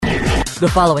The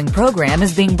following program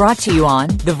is being brought to you on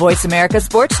the Voice America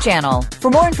Sports Channel. For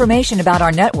more information about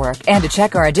our network and to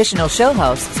check our additional show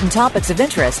hosts and topics of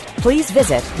interest, please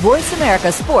visit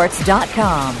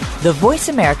voiceamericasports.com. The Voice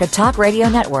America Talk Radio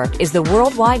Network is the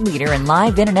worldwide leader in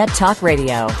live Internet talk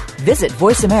radio. Visit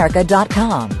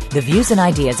voiceamerica.com. The views and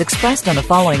ideas expressed on the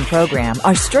following program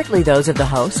are strictly those of the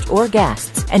host or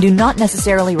guests and do not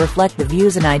necessarily reflect the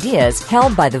views and ideas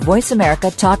held by the Voice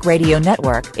America Talk Radio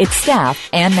Network, its staff,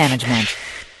 and management.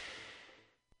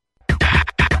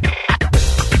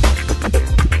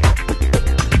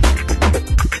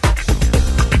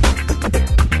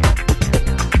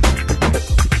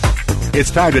 It's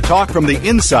time to talk from the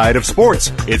inside of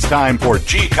sports. It's time for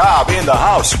Gcobb In The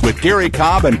House with Gary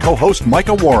Cobb and co-host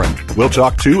Micah Warren. We'll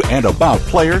talk to and about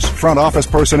players, front office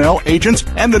personnel, agents,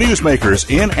 and the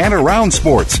newsmakers in and around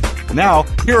sports. Now,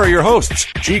 here are your hosts,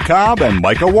 Gcobb and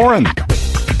Micah Warren.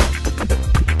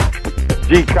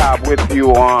 Gcobb with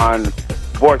you on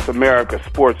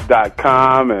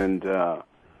VoiceAmericaSports.com. And,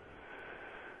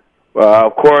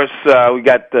 of course, we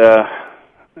got the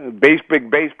big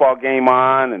baseball game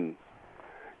on, and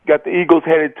got the Eagles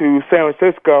headed to San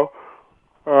Francisco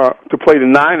to play the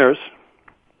Niners.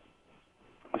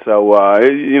 So,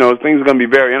 things are going to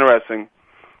be very interesting.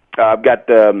 I've got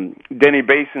Denny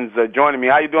Basins joining me.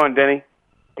 How you doing, Denny?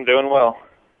 I'm doing well.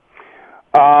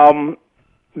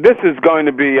 This is going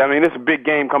to be, this is a big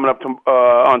game coming up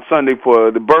on Sunday for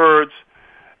the Birds,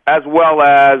 as well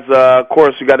as, of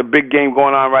course, you got a big game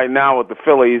going on right now with the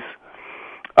Phillies.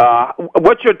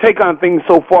 What's your take on things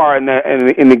so far in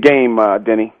the game,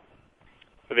 Denny?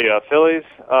 For the Phillies?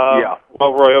 Yeah.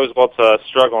 Well, Roy Oswalt's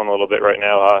struggling a little bit right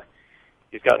now.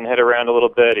 He's gotten hit around a little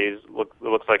bit. It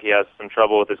looks like he has some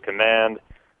trouble with his command,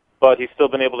 but he's still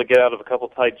been able to get out of a couple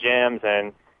tight jams,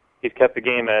 and he's kept the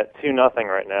game at 2-0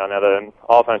 right now. Now the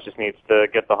offense just needs to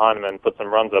get behind him and put some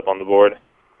runs up on the board.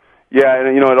 Yeah,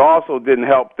 and it also didn't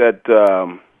help that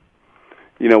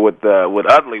with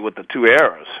Utley with the 2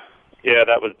 errors. Yeah,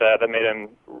 that was bad. That made him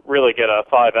really get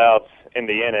 5 outs in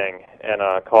the inning and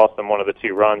cost him one of the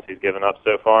 2 runs he's given up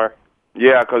so far.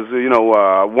 Yeah, because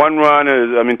 1 run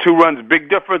is 2 runs big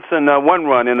difference than 1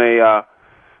 run in a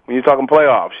when you're talking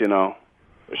playoffs. Sure,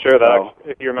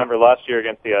 if you remember last year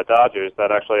against the Dodgers,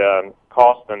 that actually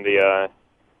cost them the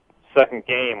second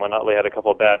game when Utley had a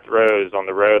couple of bad throws on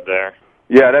the road there.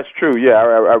 Yeah, that's true.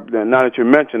 Yeah, now that you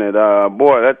mention it,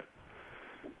 boy, that.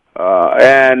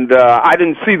 I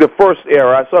didn't see the first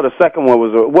error. I saw the second one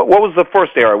was what was the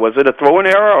first error? Was it a throwing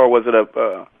error or was it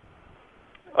a?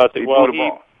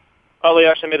 Utley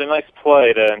actually made a nice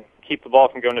play to keep the ball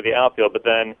from going to the outfield, but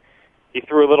then he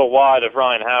threw a little wide of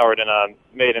Ryan Howard and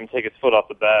made him take his foot off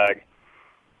the bag.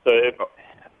 So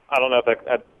I don't know if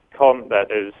I'd call that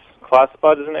is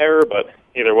classified as an error, but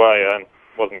either way, it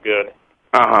wasn't good.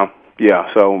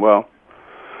 Yeah. So well.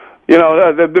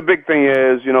 The big thing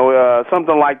is,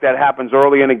 something like that happens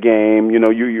early in a game. You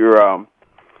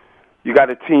got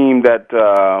a team that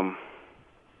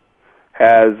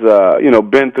has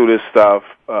been through this stuff,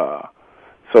 so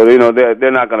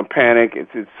they're not going to panic.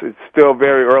 It's still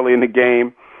very early in the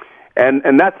game,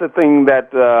 and that's the thing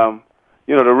that the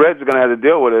Reds are going to have to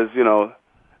deal with is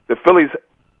the Phillies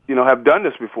have done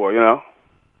this before.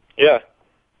 Yeah.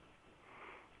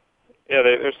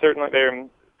 They're certainly they're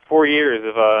 4 years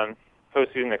of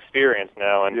postseason experience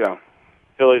now, and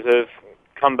Phillies have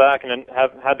come back and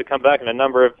have had to come back in a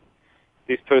number of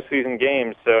these postseason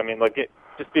games. So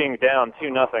just being down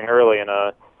 2-0 early in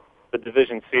the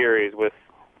division series with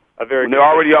a very they're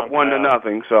already up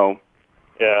 1-0. So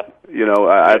yeah,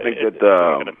 I think that it's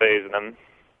going to phase them.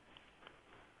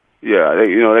 Yeah,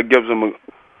 that gives them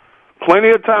plenty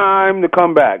of time to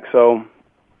come back. So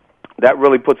that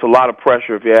really puts a lot of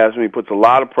pressure, if you ask me. Puts a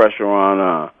lot of pressure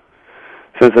on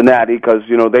Cincinnati because,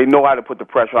 they know how to put the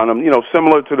pressure on them,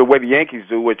 similar to the way the Yankees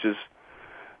do, which is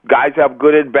guys have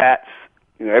good at-bats.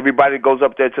 Everybody goes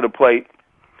up there to the plate.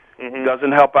 Mm-hmm.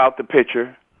 Doesn't help out the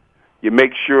pitcher. You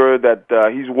make sure that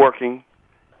he's working,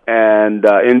 and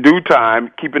in due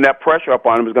time, keeping that pressure up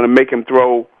on him is going to make him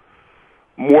throw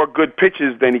more good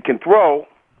pitches than he can throw,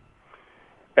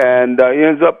 and he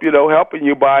ends up, helping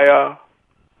you by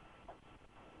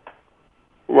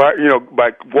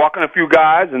by walking a few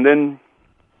guys and then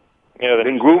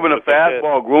grooving a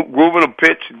fastball, grooving a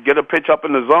pitch, get a pitch up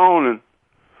in the zone, and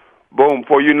boom,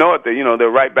 before you know it, they're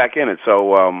right back in it.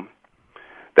 So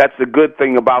that's the good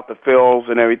thing about the Phils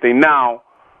and everything. Now,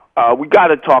 we got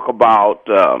to talk about,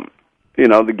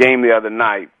 the game the other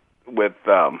night with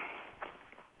the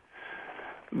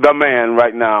man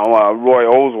right now, Roy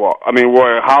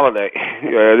Halladay.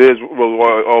 Yeah, it is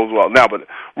Roy Oswalt now, but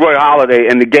Roy Halladay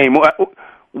in the game.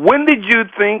 When did you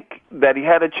think that he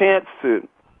had a chance to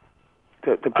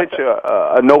pitch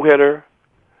a no-hitter?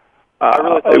 I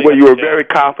really thought where you were very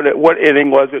confident. What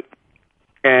inning was it?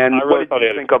 And really what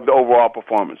did you think of the overall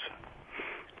performance?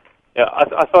 Yeah,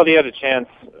 I thought he had a chance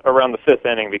around the 5th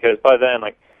inning because by then,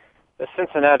 like,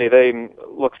 Cincinnati, they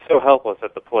looked so helpless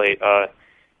at the plate.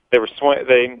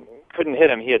 They couldn't hit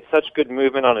him. He had such good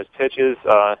movement on his pitches.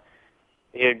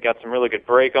 He had got some really good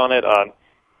break on it.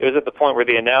 It was at the point where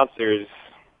the announcers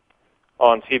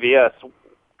on CBS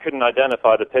couldn't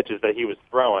identify the pitches that he was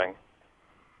throwing.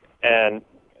 And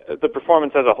the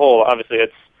performance as a whole, obviously,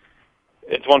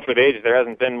 it's one for the ages. There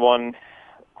hasn't been one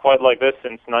quite like this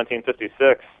since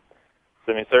 1956.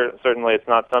 So, I mean, certainly it's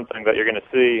not something that you're going to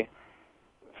see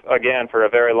again for a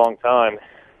very long time.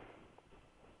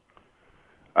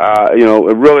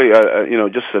 Really,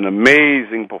 just an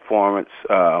amazing performance.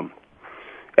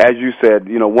 As you said,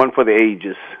 one for the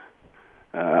ages,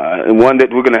 and one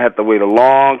that we're going to have to wait a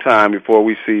long time before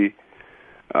we see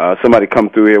somebody come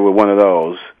through here with one of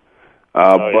those.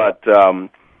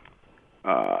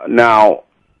 Now,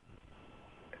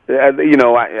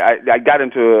 I got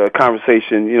into a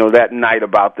conversation, that night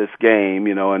about this game,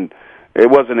 and it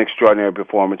was an extraordinary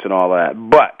performance and all that,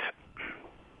 but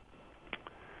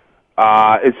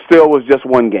it still was just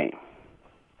one game,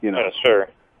 Yeah, sure.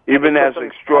 Even as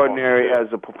extraordinary as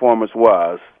the performance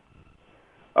was,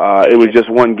 it was just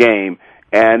one game.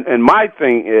 And my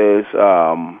thing is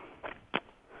that,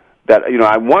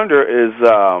 I wonder is,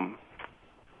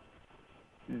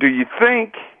 do you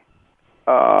think,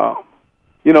 the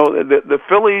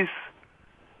Phillies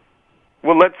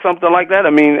will let something like that? I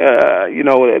mean,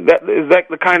 is that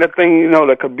the kind of thing,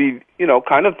 that could be,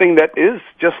 kind of thing that is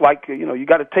just like, you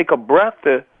got to take a breath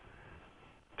to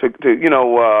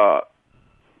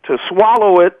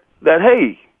swallow it, that,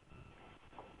 hey,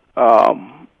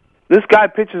 this guy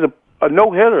pitches a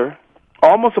no-hitter,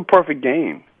 almost a perfect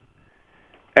game.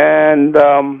 And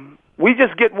we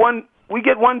just get one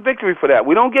victory for that.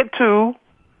 We don't get two.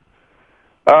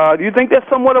 Do you think that's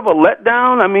somewhat of a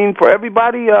letdown? I mean, for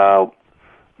everybody,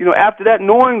 after that,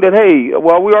 knowing that, hey,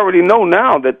 well, we already know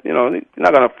now that, you're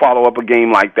not going to follow up a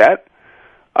game like that.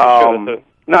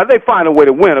 Now, they find a way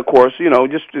to win, of course,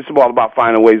 it's all about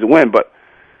finding ways to win. But,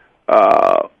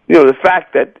 the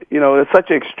fact that, it's such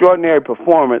an extraordinary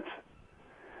performance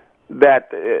that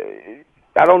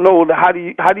I don't know, how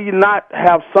do you not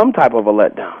have some type of a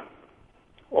letdown?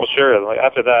 Well, sure. Like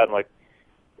after that,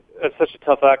 it's such a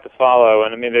tough act to follow,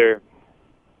 and I mean,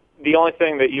 the only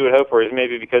thing that you would hope for is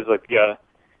maybe because, the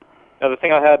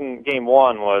thing I had in Game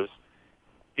 1 was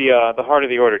the heart of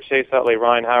the order: Chase Utley,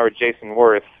 Ryan Howard, Jason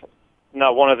Worth.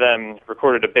 Not one of them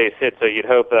recorded a base hit, so you'd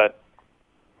hope that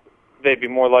they'd be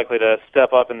more likely to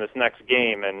step up in this next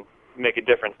game and make a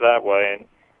difference that way. And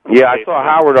yeah, I saw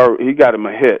Howard. He got him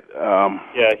a hit. He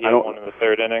had one in the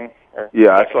 3rd inning.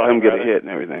 I saw him get a hit and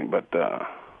everything, but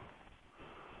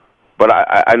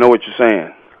I know what you're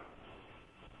saying.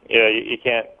 Yeah, you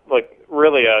can't,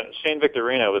 really, Shane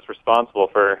Victorino was responsible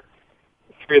for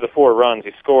 3 of the 4 runs.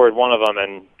 He scored one of them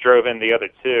and drove in the other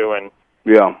 2, and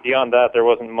beyond that, there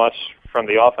wasn't much from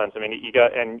the offense. I mean,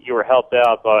 you were helped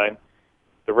out by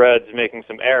the Reds making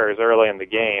some errors early in the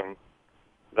game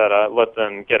that let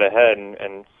them get ahead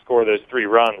and score those 3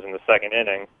 runs in the 2nd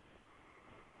inning.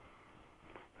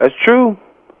 That's true.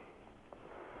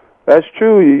 That's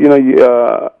true.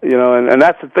 And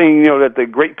that's the thing, that the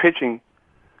great pitching,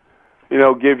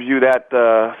 gives you that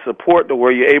support to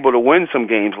where you're able to win some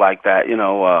games like that.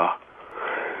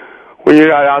 When you're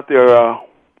not out there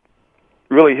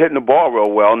really hitting the ball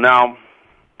real well. Now,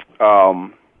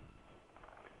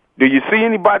 do you see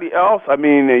anybody else? I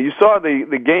mean, you saw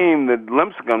the game that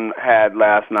Lincecum had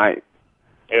last night.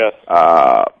 Yes.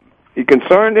 You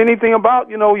concerned anything about,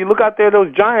 you look out there,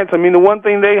 those Giants, I mean, the one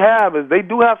thing they have is they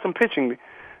do have some pitching.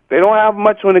 They don't have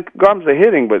much when it comes to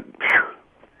hitting, but,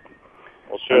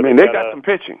 well, sure, I mean, they got some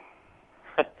pitching.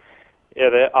 Yeah,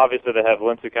 they have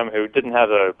Lincecum, who didn't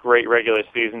have a great regular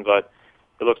season, but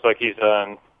it looks like he's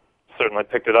certainly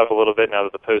picked it up a little bit now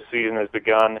that the postseason has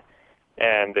begun.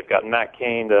 And they've got Matt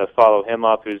Cain to follow him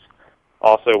up, who's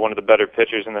also one of the better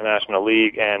pitchers in the National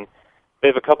League. And they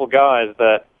have a couple guys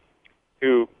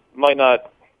who might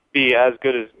not be as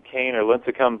good as Cain or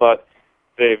Lincecum, but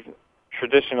they've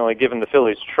traditionally given the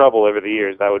Phillies trouble over the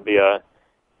years. That would be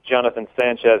Jonathan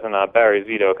Sanchez and Barry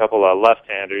Zito, a couple of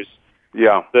left-handers.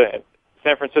 Yeah.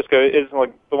 San Francisco is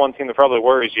the one team that probably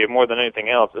worries you more than anything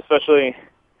else, especially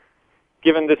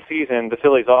given this season the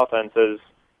Phillies' offense has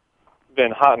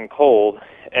been hot and cold,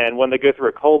 and when they go through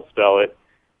a cold spell, it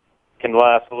can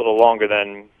last a little longer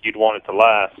than you'd want it to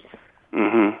last.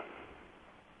 Mm-hmm.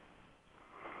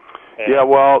 Yeah,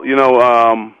 well,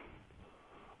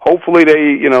 hopefully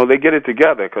they get it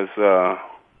together because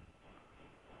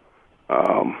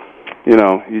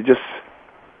you just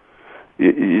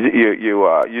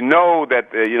you know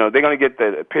that they're going to get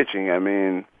the pitching. I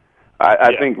mean,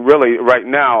 I think really right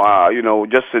now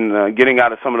just in getting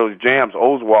out of some of those jams,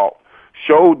 Oswalt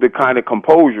showed the kind of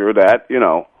composure that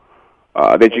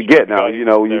that you get now.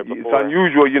 It's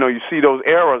unusual. You see those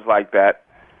errors like that,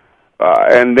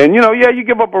 and then you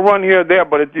give up a run here or there,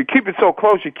 but if you keep it so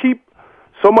close, you keep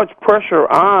so much pressure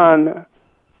on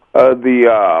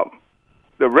the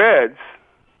Reds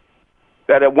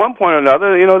that at one point or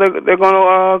another, they're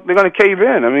gonna cave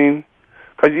in. I mean,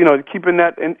 because keeping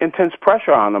that intense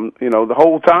pressure on them, the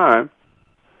whole time,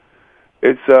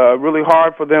 it's really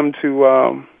hard for them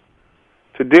to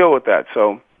deal with that.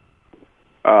 So,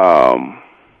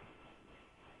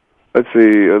 let's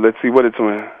see what it's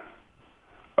on.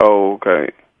 Oh,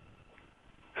 okay.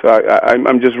 So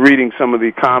I'm just reading some of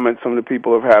the comments some of the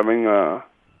people are having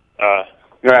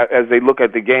as they look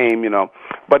at the game,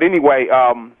 But anyway,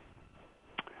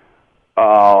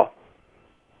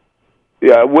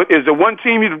 is there one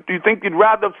team you think you'd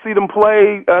rather see them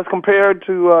play as compared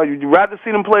to? You'd rather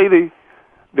see them play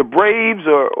the Braves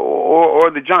or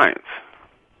the Giants?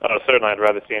 Oh, certainly, I'd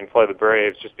rather see them play the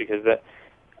Braves, just because that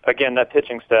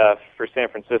pitching staff for San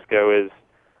Francisco is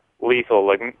lethal.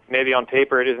 Like, maybe on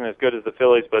paper it isn't as good as the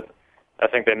Phillies, but I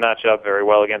think they match up very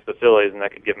well against the Phillies, and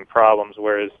that could give them problems.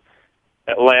 Whereas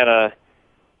Atlanta,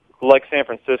 like San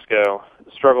Francisco,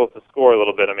 struggles to score a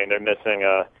little bit. I mean, they're missing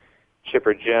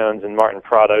Chipper Jones and Martin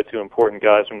Prado, two important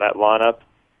guys from that lineup.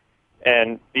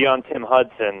 And beyond Tim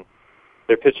Hudson,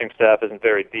 their pitching staff isn't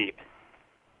very deep.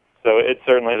 So it's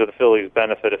certainly to the Phillies'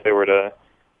 benefit if they were to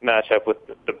match up with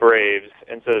the Braves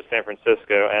instead of San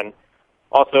Francisco. And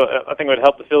also, I think it would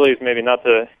help the Phillies maybe not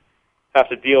to have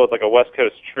to deal with like a West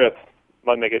Coast trip.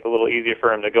 Might make it a little easier for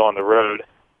them to go on the road.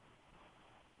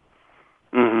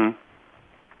 Mm-hmm.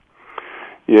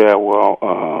 Yeah, well,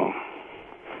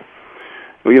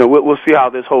 we'll see how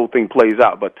this whole thing plays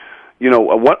out. But,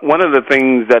 one of the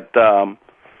things that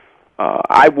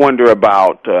I wonder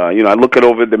about, I look at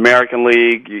over the American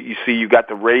League, you see you got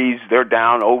the Rays, they're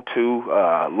down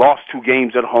 0-2, lost 2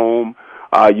 games at home.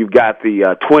 You've got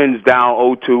the Twins down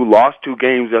 0-2, lost 2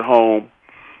 games at home.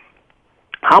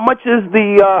 How much is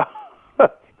the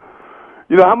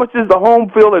how much is the home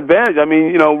field advantage? I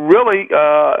mean, really,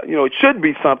 it should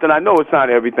be something. I know it's not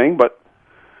everything, but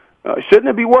shouldn't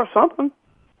it be worth something?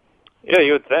 Yeah,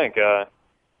 you would think.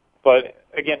 But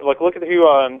again, look at who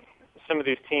some of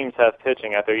these teams have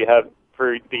pitching out there. You have,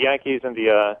 for the Yankees and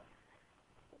the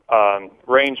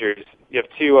Rangers, you have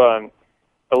 2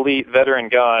 elite veteran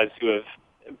guys who have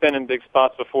been in big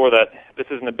spots before that. This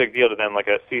isn't a big deal to them, like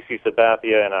a CC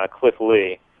Sabathia and Cliff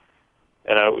Lee.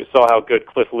 And we saw how good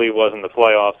Cliff Lee was in the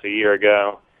playoffs a year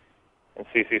ago. And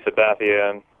CC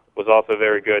Sabathia was also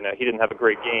very good. Now, he didn't have a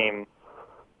great game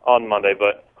on Monday,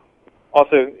 but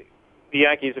also the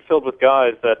Yankees are filled with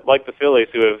guys that, like the Phillies,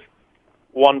 who have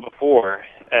won before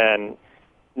and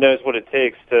knows what it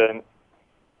takes to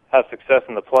have success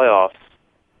in the playoffs.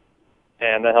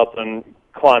 And that helped them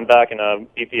climb back and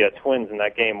beat the Twins in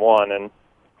that Game 1 and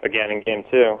again in Game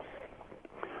 2.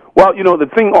 Well, the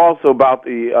thing also about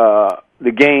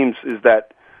the games is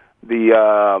that the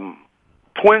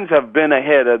Twins have been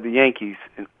ahead of the Yankees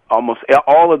in almost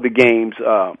all of the games.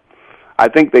 I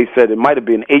think they said it might have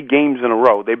been 8 games in a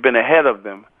row. They've been ahead of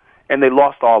them, and they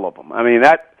lost all of them. I mean,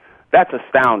 that's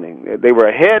astounding. They were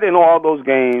ahead in all those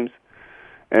games,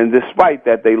 and despite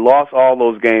that, they lost all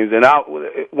those games. And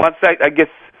once that, I guess,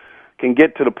 can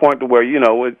get to the point to where, you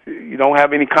don't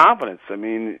have any confidence. I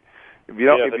mean, if you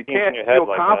can't feel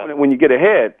confident when you get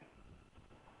ahead,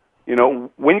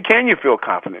 when can you feel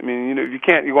confident? I mean, if you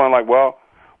can't, you're going like, well,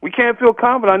 we can't feel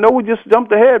confident. I know we just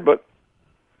jumped ahead, but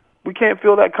we can't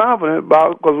feel that confident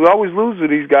about because we always lose to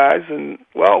these guys. And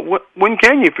well, when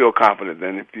can you feel confident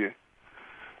then? If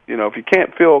you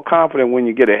can't feel confident when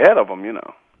you get ahead of them,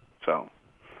 so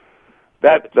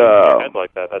that head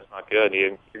like that's not good.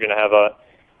 You're going to have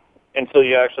until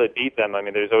you actually beat them. I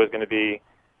mean, there's always going to be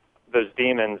those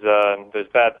demons, those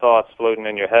bad thoughts floating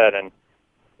in your head, and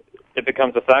it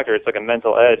becomes a factor. It's like a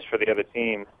mental edge for the other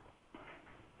team.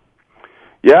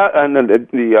 Yeah, and then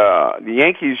the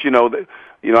Yankees,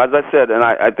 as I said, and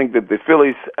I think that the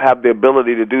Phillies have the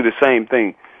ability to do the same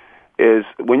thing. Is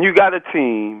when you got a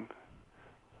team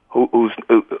who's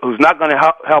not going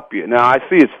to help you. Now I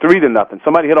see it's 3-0.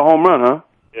 Somebody hit a home run, huh?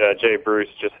 Yeah, Jay Bruce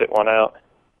just hit one out.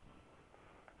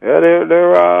 Yeah, they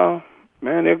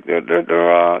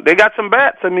got some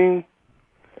bats. I mean,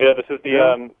 yeah, this is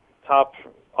the top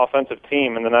offensive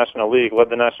team in the National League. Led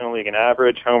the National League in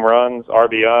average, home runs,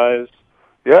 RBIs.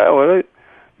 Yeah, well,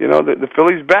 the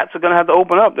Phillies bats are going to have to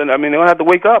open up. Then I mean, they're going to have to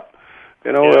wake up.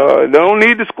 They don't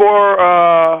need to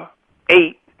score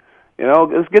 8.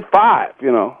 Let's get 5.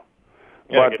 Yeah,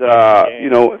 but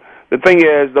the thing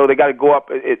is, though, they got to go up.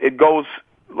 It goes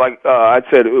like I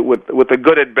said with a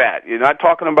good at bat. You're not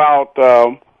talking about.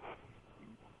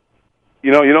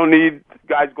 You don't need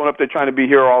guys going up there trying to be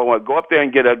here all at once. Go up there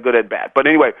and get a good at bat. But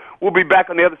anyway, we'll be back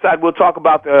on the other side. We'll talk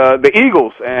about the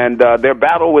Eagles and their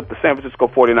battle with the San Francisco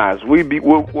 49ers.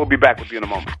 We'll be back with you in a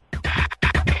moment.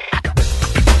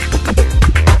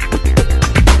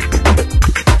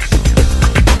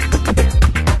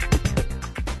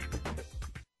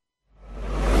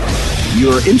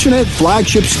 Your internet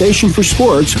flagship station for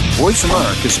sports, Voice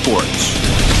America Sports.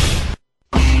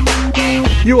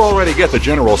 You already get the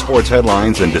general sports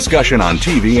headlines and discussion on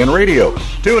TV and radio.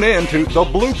 Tune in to The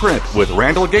Blueprint with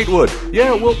Randall Gatewood.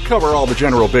 Yeah, we'll cover all the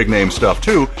general big-name stuff,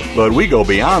 too, but we go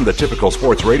beyond the typical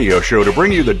sports radio show to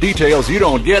bring you the details you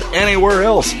don't get anywhere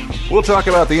else. We'll talk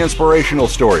about the inspirational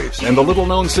stories and the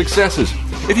little-known successes.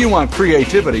 If you want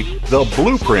creativity, The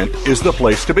Blueprint is the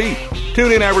place to be.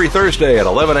 Tune in every Thursday at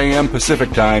 11 a.m.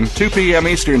 Pacific Time, 2 p.m.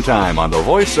 Eastern Time on the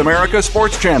Voice America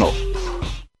Sports Channel.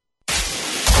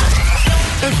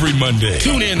 Every Monday,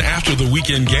 tune in after the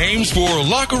weekend games for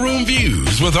Locker Room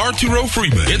Views with Arturo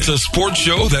Freeman. It's a sports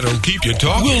show that'll keep you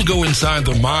talking. We'll go inside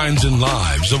the minds and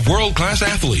lives of world-class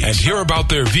athletes and hear about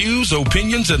their views,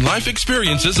 opinions, and life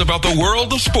experiences about the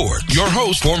world of sports. Your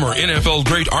host, former NFL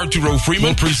great Arturo Freeman,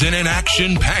 will present an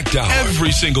action-packed hour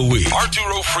every single week.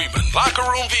 Arturo Freeman, Locker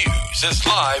Room Views is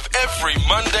live every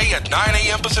Monday at 9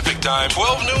 a.m. Pacific Time,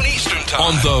 12 noon Eastern Time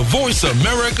on the Voice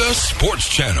America Sports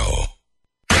Channel.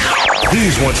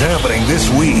 Here's what's happening this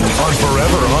week on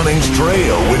Forever Hunning's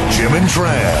Trail with Jim and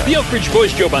Trav. The Oak Ridge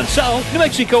Boys Joe Bonsall, New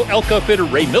Mexico elk outfitter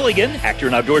Ray Milligan, actor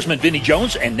and outdoorsman Vinnie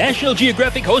Jones, and National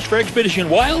Geographic host for Expedition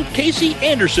Wild, Casey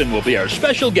Anderson will be our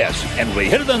special guest. And we'll be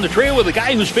headed on the trail with a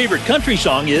guy whose favorite country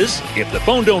song is, If the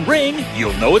Phone Don't Ring,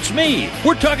 You'll Know It's Me.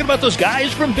 We're talking about those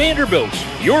guys from Vanderbilt's,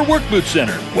 your Work Boot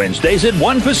Center. Wednesdays at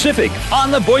 1 Pacific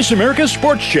on the Voice America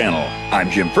Sports Channel. I'm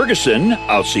Jim Ferguson.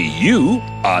 I'll see you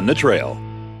on the trail.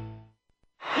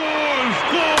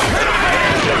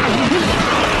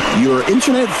 Your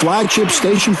internet flagship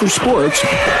station for sports,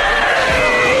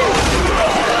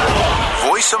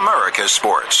 Voice America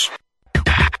Sports.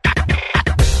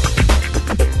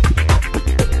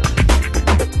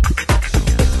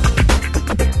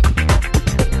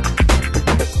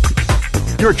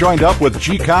 You're joined up with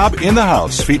Gcobb In The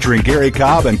House, featuring Gary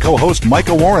Cobb and co-host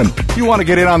Micah Warren. You want to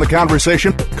get in on the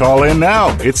conversation? Call in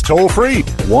now. It's toll-free.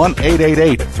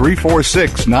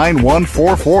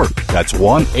 1-888-346-9144. That's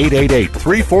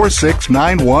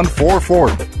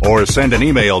 1-888-346-9144. Or send an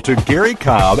email to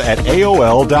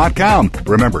GaryCobb@AOL.com.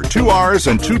 Remember, 2 R's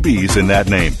and 2 B's in that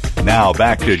name. Now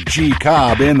back to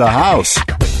Gcobb In The House.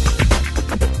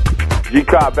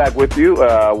 Gcobb back with you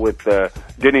with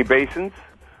Denny Basins.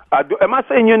 Am I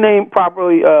saying your name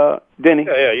properly, Denny?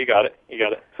 Yeah, you got it.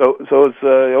 So it's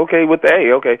okay with the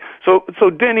A. Okay. So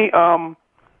Denny,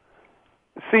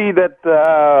 see that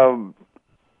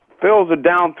Phils are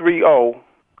down 3-0.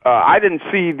 I didn't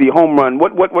see the home run.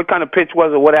 What kind of pitch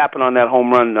was it? What happened on that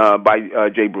home run by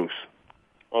Jay Bruce?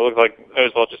 Well, it looked like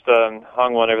Oswald just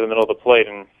hung one over the middle of the plate,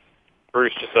 and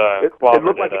Bruce just it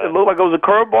looked like it was a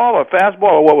curveball or a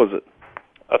fastball, or what was it?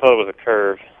 I thought it was a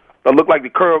curve. It looked like the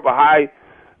curve, a high.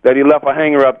 That he left a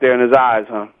hanger up there in his eyes,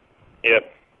 huh?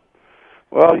 Yep.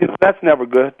 Well, that's never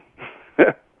good.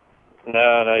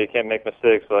 No, you can't make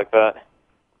mistakes like that.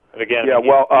 But again, yeah.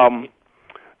 Well,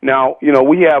 now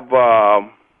we have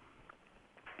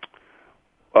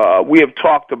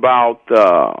talked about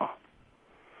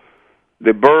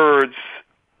the birds.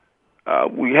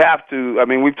 We have to. I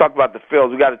mean, we've talked about the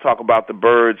Phils. We got to talk about the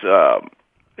birds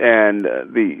and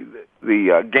the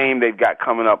game they've got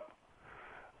coming up.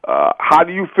 How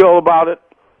do you feel about it?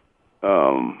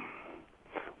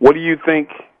 What do you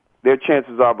think their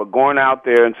chances are of going out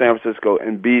there in San Francisco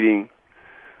and beating,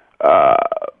 a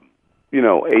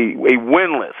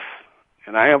winless,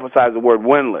 and I emphasize the word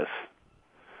winless,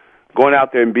 going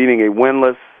out there and beating a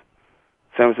winless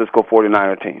San Francisco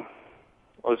 49er team?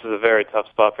 Well, this is a very tough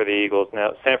spot for the Eagles.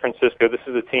 Now, San Francisco, this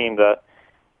is a team that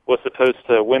was supposed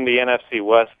to win the NFC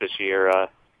West this year,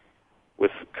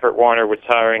 with Kurt Warner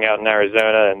retiring out in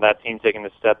Arizona and that team taking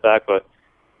a step back. But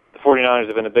the 49ers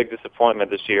have been a big disappointment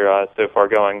this year so far,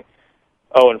 going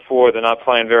 0-4. They're not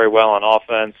playing very well on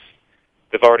offense.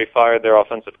 They've already fired their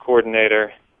offensive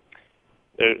coordinator.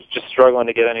 They're just struggling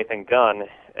to get anything done.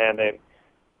 And they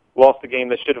lost the game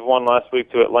they should have won last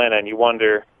week to Atlanta, and you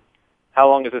wonder, how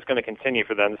long is this going to continue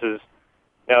for them? This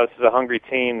is a hungry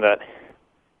team that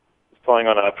playing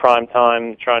on a prime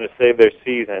time, trying to save their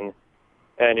season,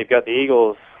 and you've got the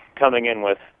Eagles coming in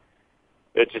with.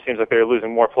 It just seems like they're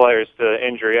losing more players to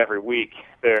injury every week.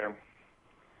 They're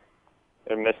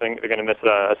missing. They're going to miss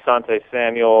Asante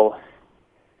Samuel,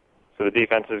 so the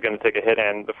defense is going to take a hit.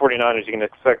 And the 49ers, you can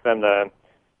expect them to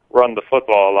run the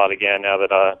football a lot again now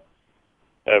that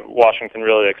Washington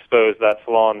really exposed that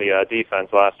flaw in the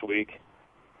defense last week.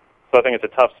 So I think it's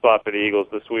a tough spot for the Eagles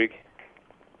this week.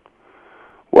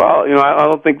 Well, I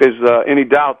don't think there's any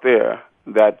doubt there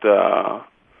that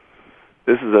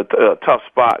this is a tough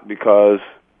spot because,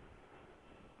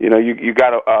 you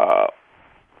got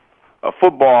a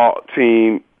football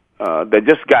team that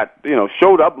just got,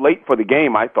 showed up late for the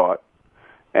game, I thought,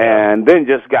 and then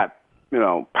just got,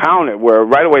 pounded, where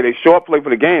right away they show up late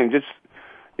for the game, just,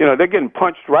 they're getting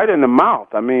punched right in the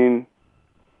mouth. I mean,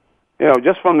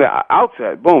 just from the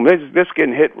outset, boom, they're just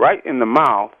getting hit right in the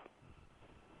mouth,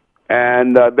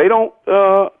 and they don't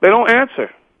answer.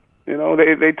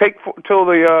 They take till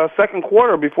the second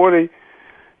quarter before they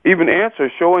even answer,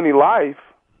 show any life,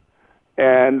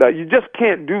 and you just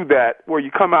can't do that where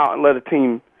you come out and let a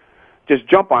team just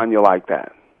jump on you like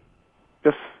that.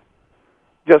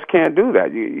 Just can't do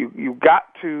that. You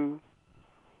got to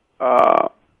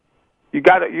you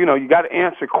got to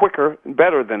answer quicker and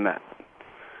better than that.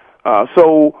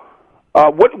 So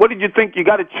what did you think? You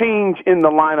got to change in the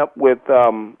lineup with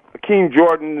Akeem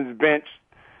Jordan's bench,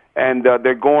 and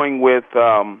they're going with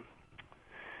the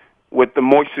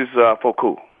Moises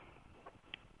Foku.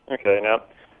 Okay, now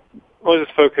Moses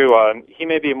Foku, he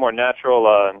may be a more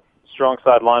natural strong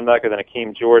side linebacker than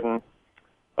Akeem Jordan.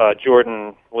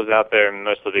 Jordan was out there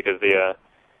mostly because the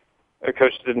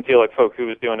coach didn't feel like Foku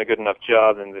was doing a good enough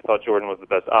job, and they thought Jordan was the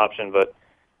best option. But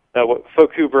now what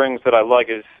Foku brings that I like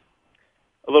is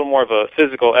a little more of a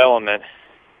physical element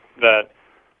that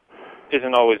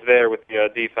isn't always there with the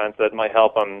defense that might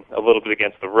help him a little bit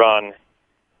against the run.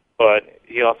 But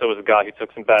he also was a guy who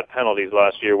took some bad penalties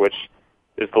last year, which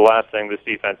is the last thing this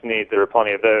defense needs. There were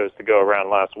plenty of those to go around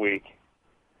last week.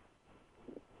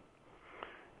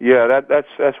 Yeah,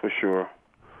 that's for sure.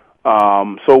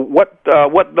 So what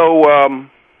though?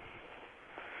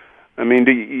 I mean,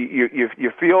 do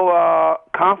you feel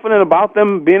confident about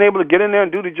them being able to get in there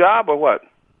and do the job, or what?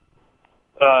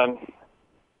 I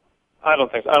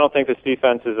don't think so. I don't think this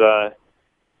defense is.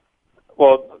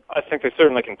 Well, I think they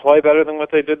certainly can play better than what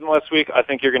they did last week. I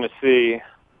think you're going to see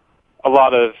a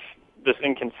lot of this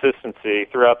inconsistency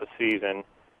throughout the season.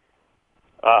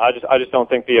 I just don't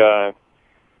think the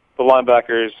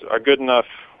linebackers are good enough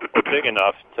or big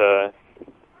enough to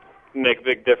make a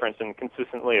big difference and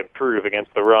consistently improve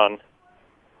against the run.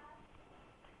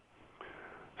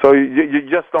 So you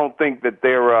just don't think that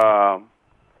they're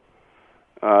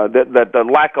that the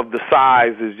lack of the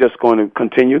size is just going to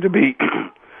continue to be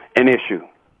an issue?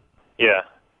 Yeah.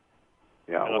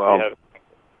 Yeah. Well,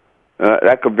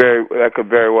 that could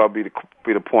very well be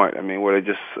the point. I mean, where they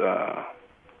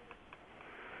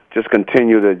just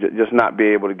continue to just not be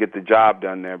able to get the job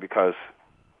done there, because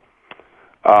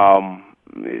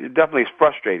it definitely is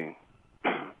frustrating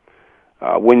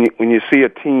when you see a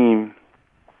team,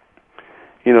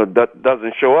 that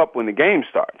doesn't show up when the game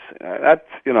starts. That's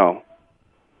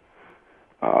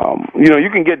you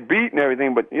can get beat and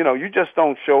everything, but you just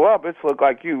don't show up. It's look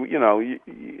like you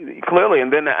clearly,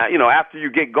 and then after you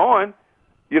get going,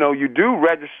 you do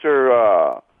register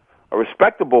a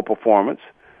respectable performance.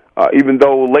 Even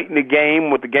though late in the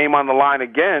game, with the game on the line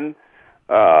again,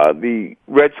 the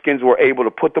Redskins were able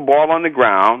to put the ball on the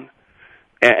ground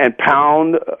and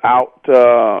pound out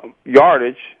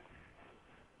yardage,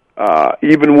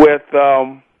 even with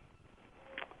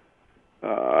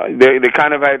they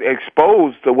kind of had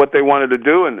exposed to what they wanted to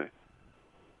do, and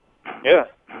the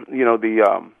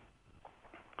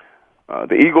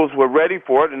Eagles were ready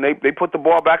for it, and they put the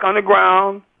ball back on the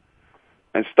ground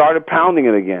and started pounding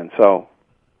it again. So.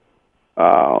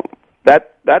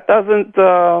 That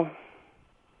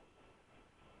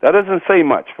doesn't say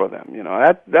much for them,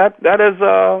 that is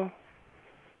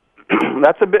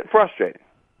that's a bit frustrating.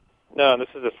 No, this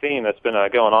is a theme that's been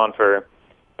going on for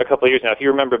a couple of years now. If you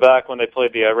remember back when they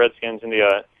played the Redskins in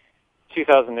the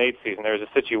 2008 season, there was a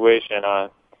situation.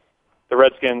 The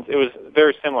Redskins, it was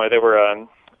very similar. They were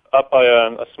up by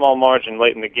a small margin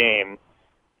late in the game,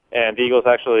 and the Eagles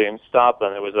actually stopped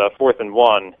them. It was 4th and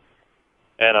 1.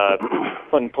 And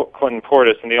Clinton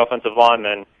Portis and the offensive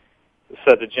lineman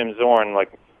said to Jim Zorn,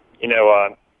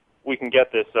 we can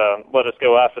get this. Let us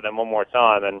go after them one more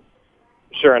time. And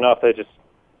sure enough, they just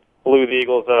blew the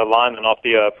Eagles' lineman off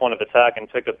the point of attack and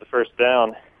picked up the first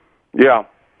down. Yeah.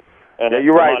 And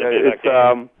you're right. It's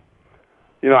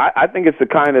I think it's the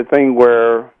kind of thing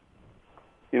where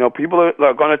people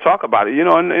are going to talk about it.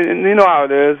 And you know how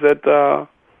it is that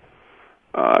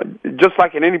just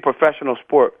like in any professional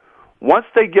sport, once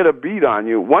they get a beat on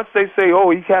you, once they say, "Oh,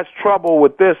 he has trouble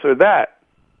with this or that,"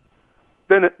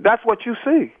 then that's what you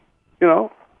see.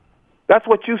 That's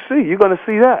what you see. You're going to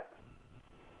see that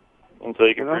until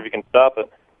you can prove you can stop it.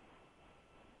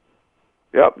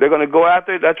 Yep, they're going to go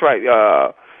after it. That's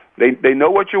right. They know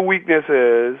what your weakness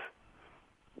is,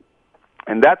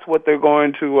 and that's what they're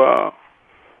going to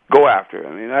go after.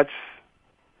 I mean,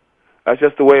 that's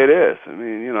just the way it is. I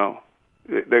mean,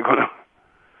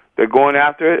 they're going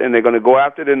after it, and they're going to go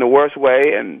after it in the worst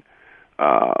way. And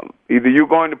either you're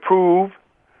going to prove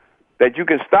that you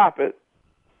can stop it,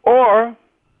 or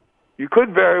you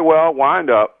could very well wind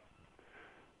up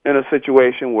in a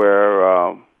situation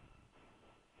where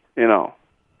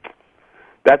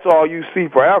that's all you see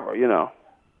forever.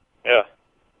 Yeah.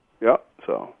 Yep.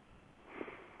 So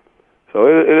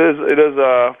it is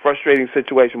a frustrating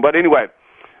situation. But anyway,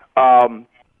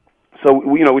 so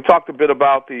we talked a bit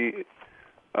about the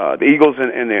Eagles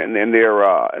and their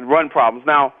run problems.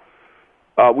 Now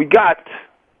we got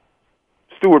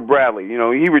Stuart Bradley.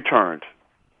 He returned.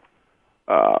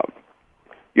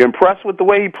 You impressed with the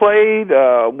way he played?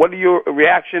 What your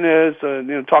reaction is?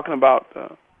 Talking about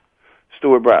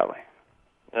Stuart Bradley.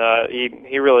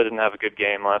 He really didn't have a good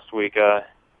game last week.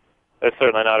 That's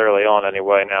certainly not early on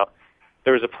anyway. Now,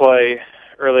 there was a play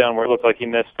early on where it looked like he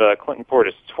missed Clinton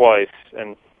Portis twice,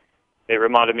 and it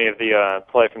reminded me of the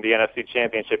play from the NFC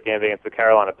Championship game against the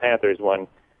Carolina Panthers when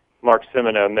Mark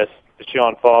Simoneau missed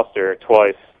Deshaun Foster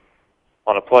twice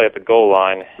on a play at the goal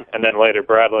line, and then later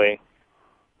Bradley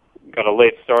got a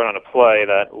late start on a play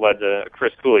that led to a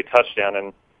Chris Cooley touchdown,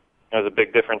 and it was a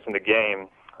big difference in the game.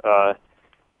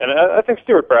 And I think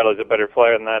Stuart Bradley's a better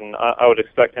player than that, and I would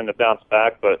expect him to bounce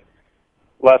back, but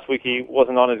last week he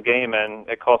wasn't on his game, and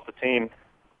it cost the team.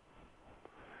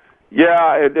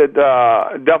 Yeah, it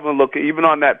definitely looked, even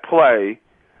on that play,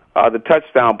 the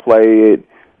touchdown play,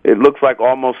 it looks like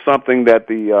almost something that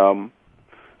the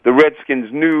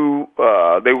Redskins knew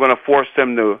they were going to force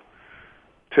them to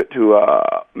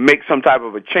make some type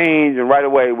of a change, and right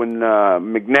away when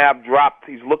McNabb dropped,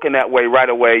 he's looking that way right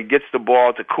away, gets the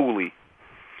ball to Cooley.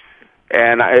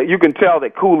 And you can tell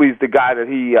that Cooley's the guy that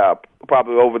he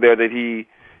probably over there that he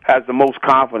has the most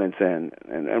confidence in,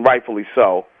 and rightfully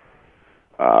so,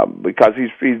 because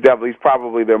he's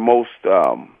probably their most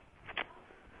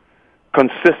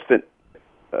consistent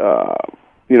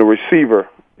receiver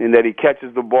in that he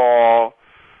catches the ball,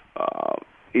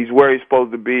 he's where he's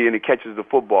supposed to be, and he catches the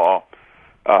football.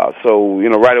 So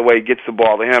right away he gets the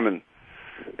ball to him, and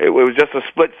it was just a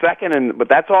split second, but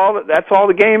that's all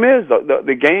the game is.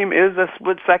 The game is a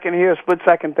split second here, a split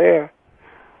second there.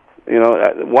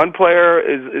 One player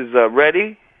is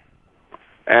ready,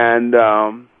 and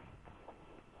one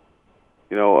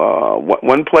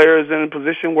player is in a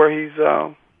position where he's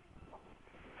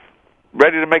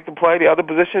ready to make the play. The other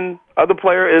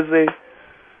player is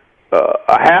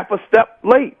a half a step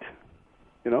late.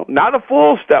 Not a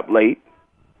full step late,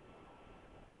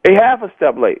 a half a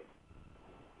step late.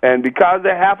 And because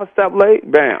they're half a step late,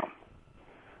 bam,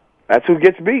 that's who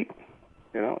gets beat.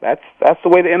 That's the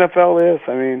way the NFL is.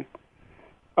 I mean,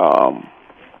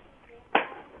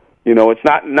 it's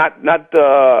not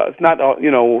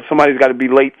somebody's got to be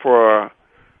late for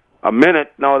a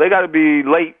minute. No, they got to be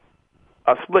late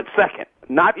a split second,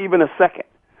 not even a second.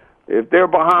 If they're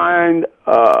behind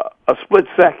a split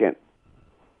second,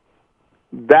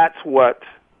 that's what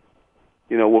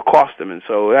will cost them. And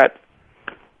so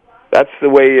that's the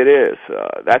way it is.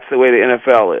 That's the way the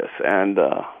NFL is. And,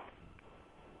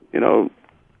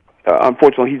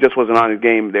 unfortunately, he just wasn't on his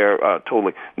game there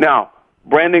totally. Now,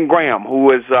 Brandon Graham,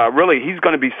 who is he's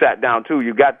going to be sat down, too.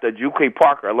 You got Gcobb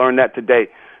Parker. I learned that today.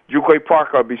 Gcobb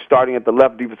Parker will be starting at the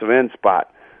left defensive end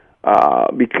spot,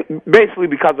 basically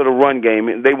because of the run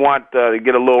game. They want to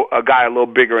get a guy a little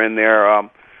bigger in there.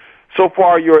 So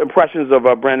far, your impressions of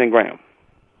Brandon Graham?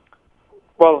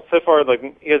 Well, so far,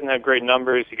 he hasn't had great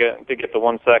numbers. He did get the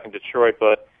 1 sack in Detroit,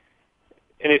 but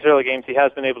in these early games, he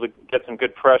has been able to get some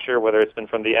good pressure, whether it's been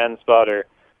from the end spot or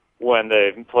when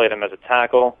they've played him as a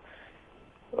tackle.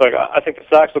 I think the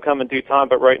sacks will come in due time,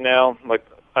 but right now,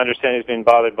 I understand he's being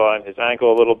bothered by his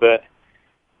ankle a little bit.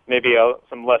 Maybe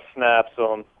some less snaps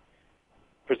will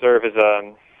preserve his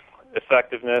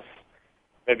effectiveness.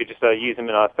 Maybe just use him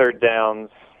in third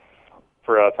downs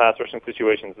for pass rushing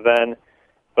situations then.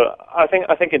 But I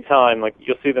think in time,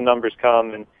 you'll see the numbers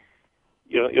come, and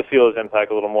you'll feel his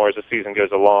impact a little more as the season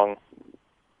goes along.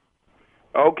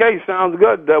 Okay, sounds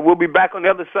good. We'll be back on the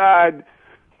other side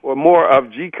for more of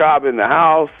Gcobb in the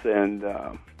House, and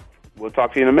we'll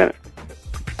talk to you in a minute.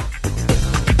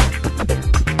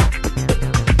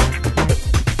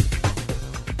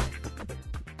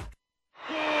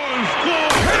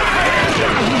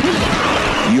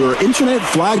 Your internet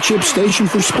flagship station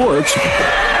for sports.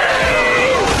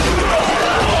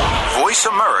 Voice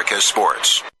America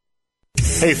Sports.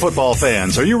 Hey, football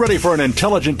fans, are you ready for an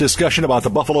intelligent discussion about the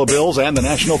Buffalo Bills and the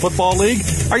National Football League?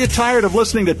 Are you tired of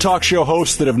listening to talk show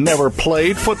hosts that have never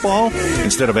played football?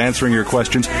 Instead of answering your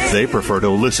questions, they prefer to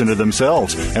listen to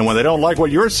themselves. And when they don't like what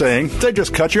you're saying, they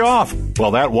just cut you off. Well,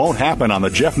 that won't happen on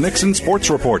the Jeff Nixon Sports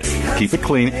Report. Keep it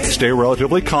clean, stay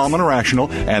relatively calm and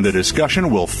rational, and the discussion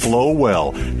will flow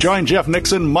well. Join Jeff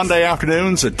Nixon Monday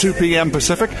afternoons at 2 p.m.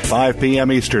 Pacific, 5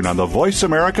 p.m. Eastern on the Voice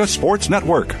America Sports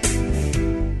Network.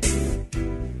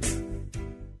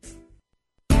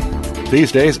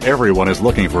 These days, everyone is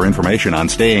looking for information on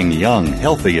staying young,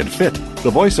 healthy, and fit. The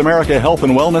Voice America Health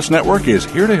and Wellness Network is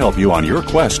here to help you on your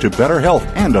quest to better health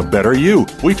and a better you.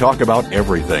 We talk about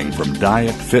everything from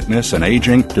diet, fitness, and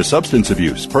aging to substance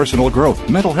abuse, personal growth,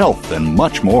 mental health, and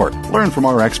much more. Learn from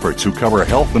our experts who cover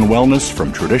health and wellness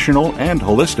from traditional and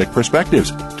holistic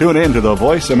perspectives. Tune in to the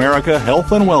Voice America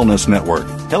Health and Wellness Network.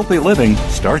 Healthy living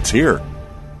starts here.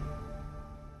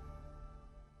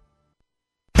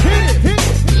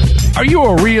 Are you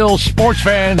a real sports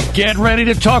fan? Get ready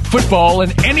to talk football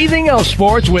and anything else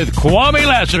sports with Kwame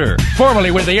Lassiter,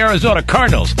 formerly with the Arizona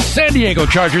Cardinals, San Diego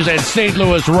Chargers, and St.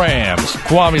 Louis Rams.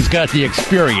 Kwame's got the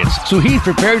experience, so he's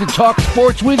prepared to talk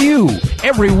sports with you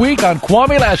every week on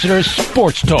Kwame Lassiter's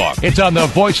Sports Talk. It's on the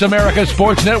Voice America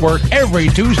Sports Network every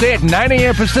Tuesday at 9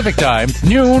 a.m. Pacific Time,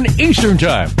 noon Eastern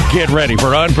Time. Get ready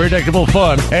for unpredictable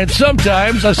fun and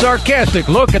sometimes a sarcastic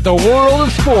look at the world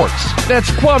of sports.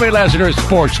 That's Kwame Lassiter's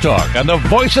Sports Talk on the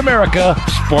Voice America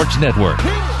Sports Network.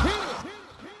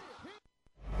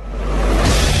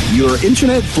 Your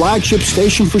internet flagship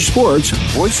station for sports,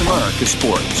 Voice America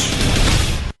Sports.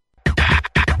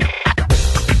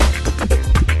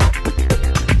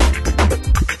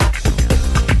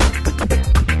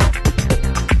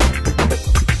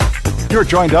 You're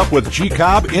joined up with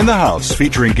Gcobb In The House,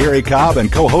 featuring Gary Cobb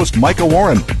and co-host Micah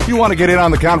Warren. You want to get in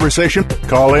on the conversation?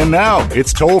 Call in now.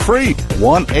 It's toll-free.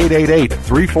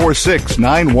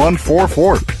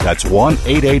 1-888-346-9144. That's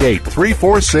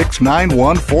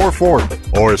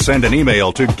 1-888-346-9144. Or send an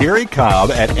email to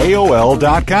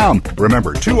GaryCobb@AOL.com.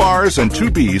 Remember, 2 R's and 2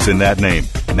 B's in that name.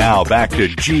 Now back to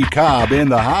Gcobb In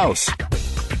The House.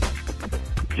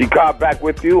 Gcobb back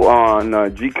with you on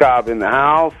Gcobb In The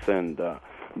House, and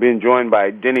being joined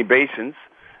by Denny Basins,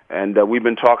 and we've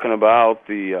been talking about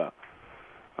the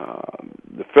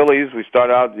Phillies. We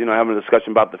started out, having a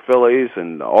discussion about the Phillies,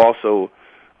 and also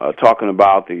talking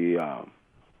about the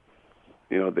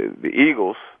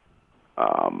Eagles.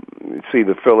 You see,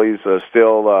 the Phillies are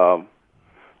still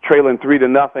trailing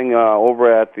 3-0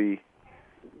 over at the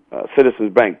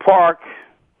Citizens Bank Park.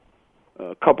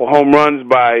 A couple home runs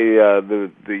by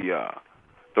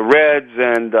the Reds,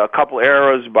 and a couple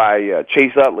errors by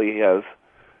Chase Utley has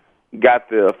got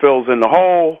the Phils in the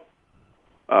hole,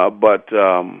 but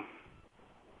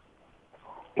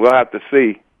we'll have to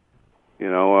see.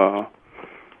 And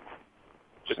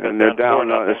they're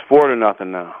down. It's 4-0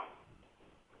 now.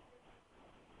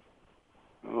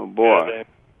 Oh boy! Yeah,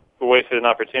 they wasted an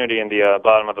opportunity in the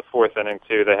bottom of the fourth inning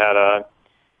too. They had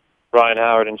Ryan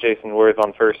Howard and Jason Worth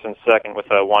on first and second with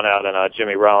one out, and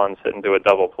Jimmy Rollins hitting to a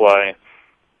double play.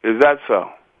 Is that so?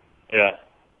 Yeah.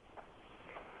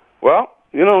 Well,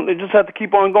 they just have to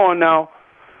keep on going now.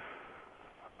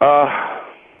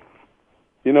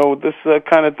 With this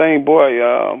kind of thing, boy,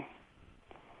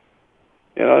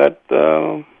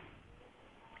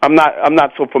 I'm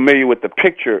not so familiar with the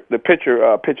pitcher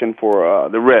pitching for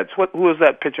the Reds. Who is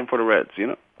that pitching for the Reds?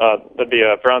 That'd be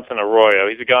Bronson Arroyo.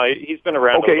 He's a guy. He's been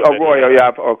around. Okay, Arroyo.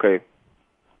 Yeah. Okay.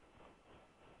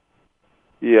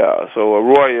 Yeah, so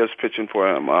Arroyo is pitching for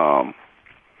him.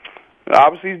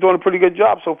 Obviously, he's doing a pretty good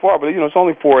job so far, but it's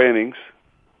only 4 innings.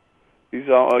 He's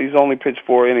only pitched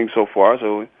 4 innings so far,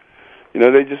 so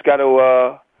they just got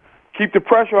to keep the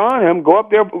pressure on him. Go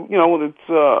up there, it's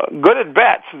good at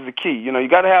bats is the key. You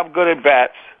got to have good at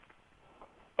bats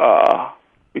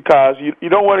because you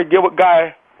don't want to give a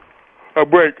guy a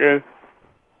break. And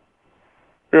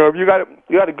if you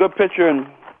got a good pitcher and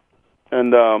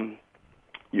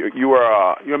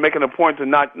you're making a point to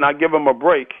not give him a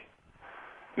break.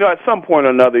 At some point or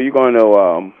another, you're going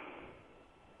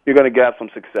to get some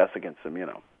success against him.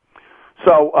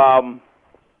 So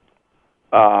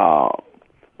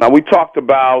now we talked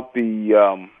about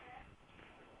the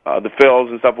Phils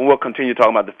and stuff, and we'll continue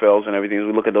talking about the Phils and everything as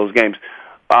we look at those games.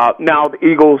 Now the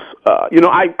Eagles,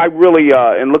 I really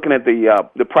in looking at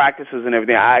the practices and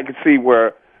everything, I could see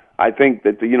where I think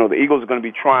that the Eagles are going to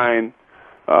be trying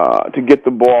to get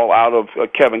the ball out of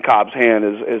Kevin Cobb's hand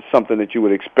is something that you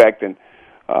would expect, and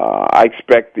I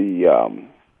expect the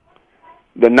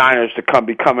Niners to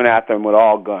be coming after him with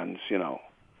all guns. So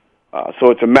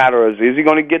it's a matter of, is he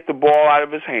going to get the ball out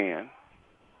of his hand,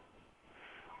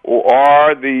 or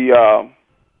are is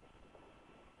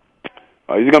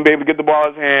he going to be able to get the ball out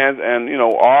of his hands, and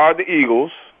are the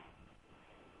Eagles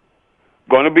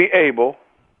going to be able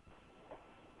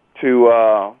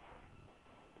to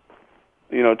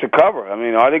to cover? I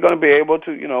mean, are they going to be able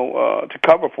to to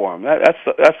cover for him? That's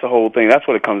the whole thing. That's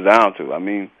what it comes down to. I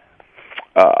mean,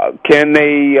 can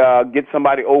they get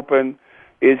somebody open?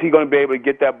 Is he going to be able to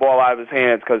get that ball out of his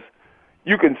hands? Because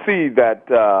you can see that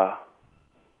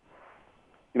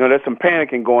there's some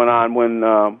panicking going on when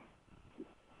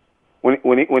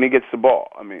he gets the ball.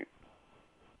 I mean,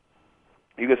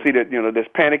 you can see that there's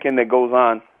panicking that goes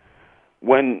on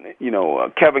when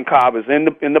Kevin Cobb is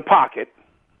in the pocket.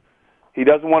 He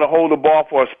doesn't want to hold the ball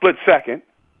for a split second,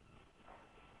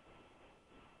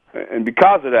 and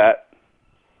because of that,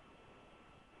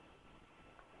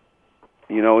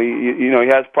 he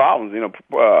has problems.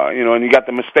 And you got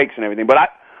the mistakes and everything.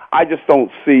 But I just don't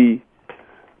see.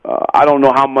 I don't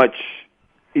know how much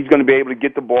he's going to be able to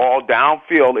get the ball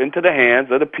downfield into the hands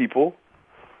of the people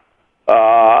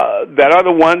that are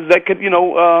the ones that could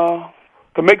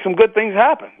make some good things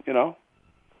happen.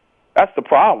 That's the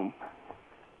problem.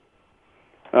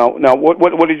 Now,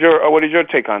 what is your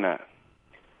take on that?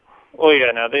 Well,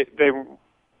 yeah. Now they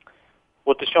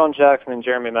what Deshaun Jackson and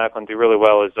Jeremy Maclin do really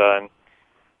well is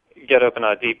get open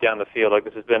deep down the field. Like,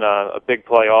 this has been a big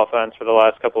play offense for the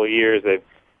last couple of years. They've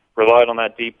relied on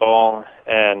that deep ball,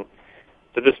 and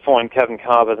to this point, Kevin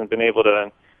Cobb hasn't been able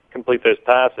to complete those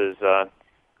passes.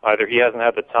 Either he hasn't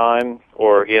had the time,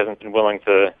 or he hasn't been willing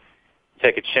to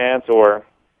take a chance, or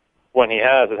when he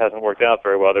has, it hasn't worked out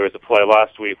very well. There was a play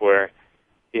last week where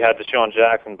he had Deshaun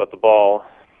Jackson, but the ball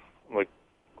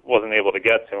wasn't able to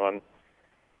get to him,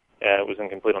 and it was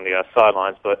incomplete on the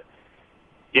sidelines. But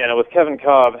with Kevin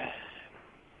Cobb,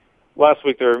 last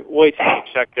week there were way too many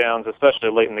checkdowns, especially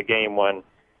late in the game when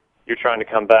you're trying to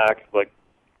come back. Like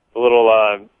the little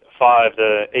 5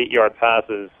 to 8 yard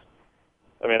passes.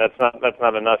 I mean, that's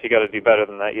not enough. You got to do better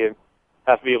than that. You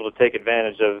have to be able to take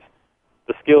advantage of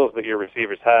the skills that your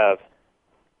receivers have.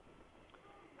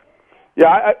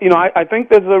 Yeah, I think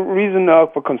there's a reason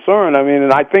for concern. I mean,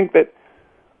 and I think that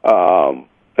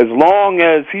as long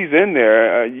as he's in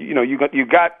there, you got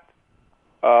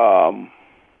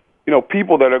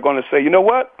people that are going to say, you know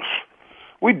what,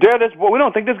 we dare this, but we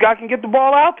don't think this guy can get the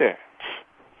ball out there,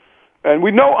 and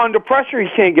we know under pressure he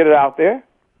can't get it out there.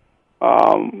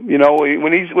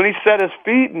 When he set his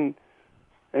feet and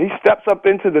he steps up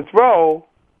into the throw,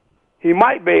 he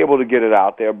might be able to get it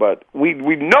out there, but we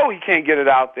know he can't get it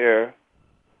out there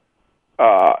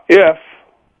if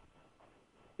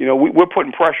we're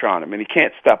putting pressure on him and he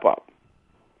can't step up.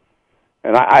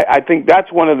 And I think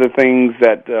that's one of the things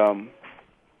that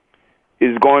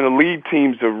is going to lead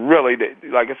teams to really,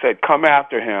 like I said, come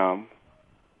after him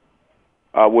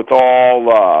with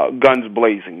all guns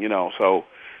blazing, So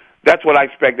that's what I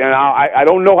expect. And I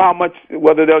don't know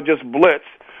whether they'll just blitz,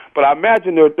 but I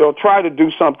imagine they'll try to do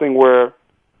something where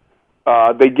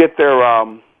they get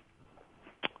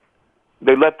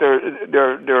they let their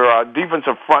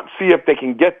defensive front see if they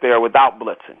can get there without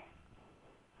blitzing.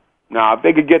 Now, if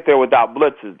they could get there without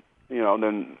blitzes,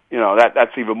 then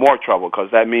that's even more trouble, because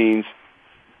that means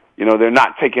they're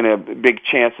not taking big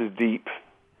chances deep,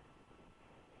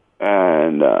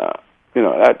 and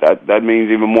that means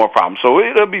even more problems. So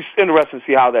it'll be interesting to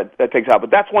see how that takes out.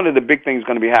 But that's one of the big things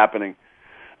going to be happening.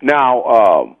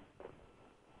 Now,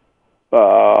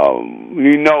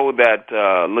 that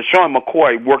LaShawn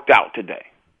McCoy worked out today.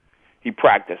 He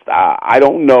practiced. I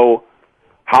don't know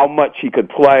how much he could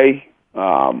play.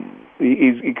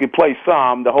 He could play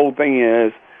some. The whole thing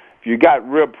is, if you got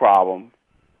rib problem,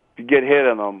 if you get hit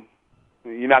on them,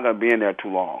 you're not going to be in there too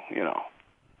long, It's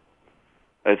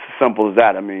as simple as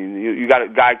that. I mean, you got a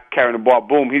guy carrying the ball,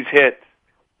 boom, he's hit.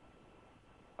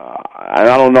 And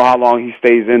I don't know how long he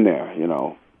stays in there,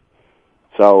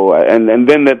 So, and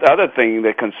then the other thing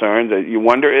that concerns that you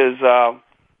wonder is,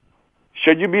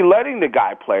 should you be letting the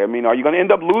guy play? I mean, are you going to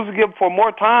end up losing him for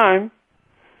more time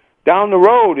down the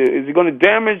road? Is he going to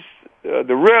damage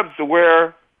the ribs to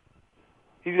where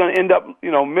he's going to end up,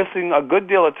 missing a good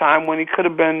deal of time when he could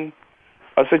have been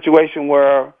a situation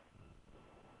where,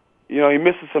 he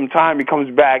misses some time, he comes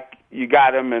back, you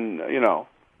got him, and,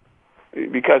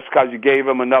 because you gave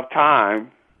him enough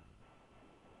time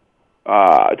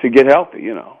to get healthy,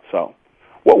 So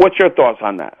what's your thoughts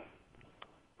on that?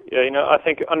 Yeah, I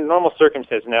think under normal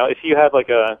circumstances now, if you had like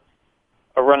a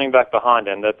running back behind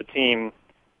him that the team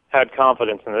had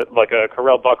confidence in, it, like a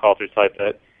Correll Buckhalter type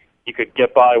that you could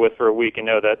get by with for a week and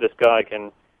know that this guy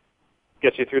can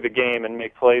get you through the game and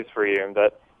make plays for you, and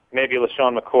that maybe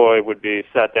LaShawn McCoy would be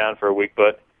sat down for a week.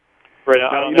 But right now,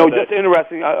 I don't know. Just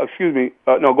interesting. Excuse me.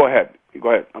 No, go ahead.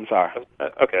 Go ahead. I'm sorry.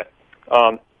 Okay.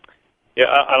 Yeah,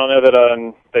 I don't know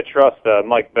that they trust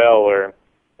Mike Bell or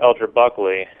Eldred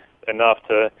Buckley enough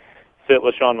to sit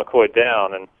LaShawn McCoy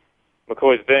down, and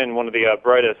McCoy's been one of the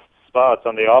brightest spots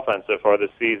on the offense so far this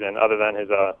season, other than his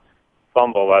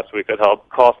fumble last week that helped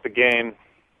cost the game.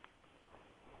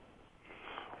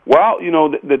 Well,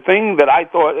 the thing that I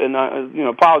thought, and I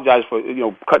apologize for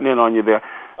cutting in on you there.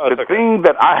 The thing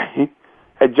that I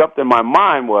had jumped in my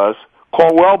mind was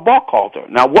Correll Buckhalter.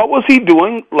 Now, what was he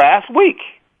doing last week?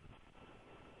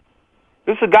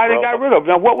 This is a guy they got rid of.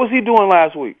 Now, what was he doing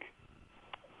last week?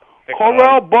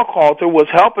 Correll Buckhalter was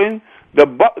helping the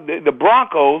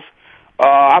Broncos.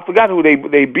 I forgot who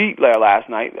they beat last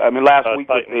night. Last week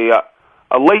with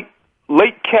a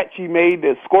late catch he made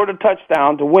that scored a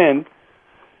touchdown to win.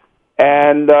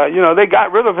 And they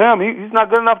got rid of him. He's not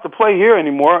good enough to play here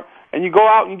anymore. And you go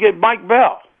out and you get Mike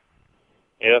Bell.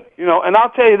 Yep. And I'll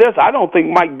tell you this: I don't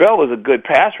think Mike Bell is a good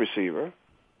pass receiver.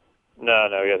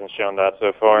 No, he hasn't shown that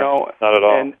so far. No, not at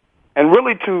all. And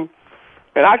really,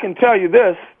 and I can tell you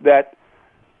this, that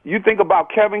you think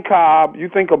about Kevin Gcobb, you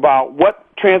think about what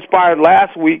transpired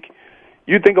last week,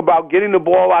 you think about getting the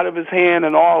ball out of his hand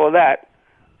and all of that.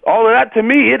 All of that, to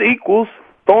me, it equals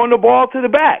throwing the ball to the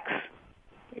backs.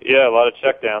 Yeah, a lot of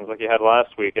checkdowns like you had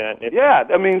last week. And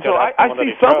so I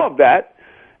see some of that.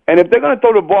 And if they're going to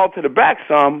throw the ball to the back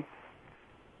some,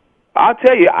 I'll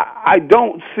tell you, I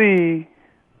don't see,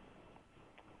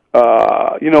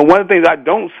 one of the things I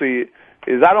don't see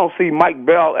is I don't see Mike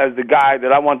Bell as the guy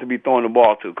that I want to be throwing the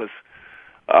ball to, because,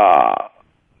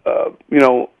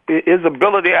 his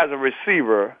ability as a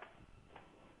receiver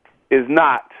is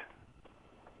not,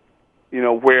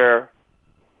 where,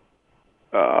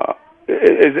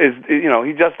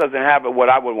 he just doesn't have it what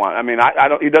I would want.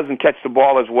 He doesn't catch the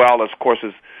ball as well, as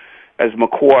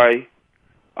McCoy.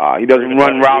 He doesn't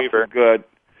run routes as good.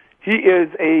 He is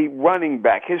a running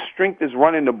back. His strength is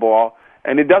running the ball,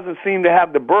 and it doesn't seem to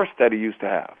have the burst that he used to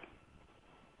have.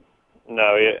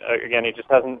 No, again, he just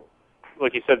hasn't,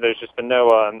 like you said, there's just been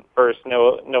no burst,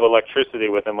 no electricity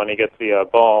with him when he gets the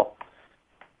ball.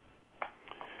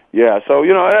 Yeah, so,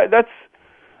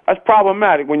 that's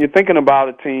problematic when you're thinking about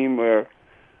a team where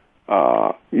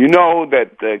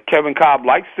that Kevin Gcobb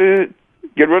likes to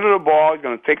get rid of the ball. He's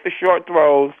going to take the short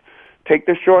throws, take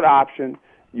the short option.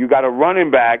 You got a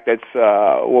running back that's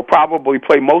will probably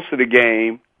play most of the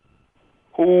game,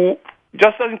 who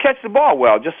just doesn't catch the ball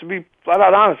well, just to be flat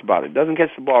out honest about it. Doesn't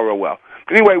catch the ball real well.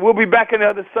 Anyway, we'll be back on the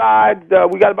other side.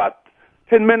 We got about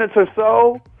 10 minutes or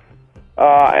so,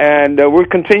 and we'll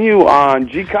continue on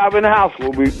Gcobb in the House.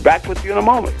 We'll be back with you in a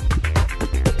moment.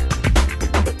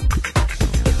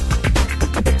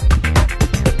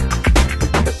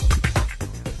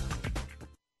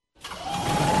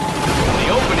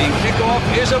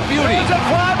 Is a beauty. It's a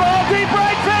fly ball deep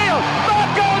right field. Back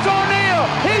goes O'Neal.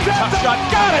 He's at the shot.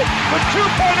 Got it with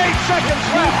 2.8 seconds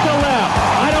left to left.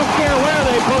 I don't care where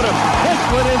they put him. This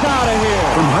one is out of here.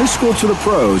 From high school to the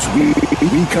pros,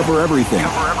 we cover everything.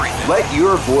 Let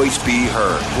your voice be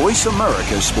heard. Voice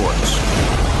America Sports.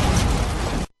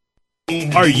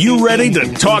 Are you ready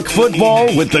to talk football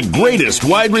with the greatest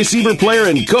wide receiver player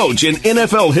and coach in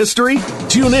NFL history?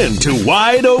 Tune in to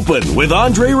Wide Open with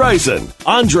Andre Rison.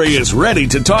 Andre is ready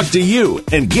to talk to you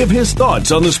and give his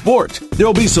thoughts on the sport.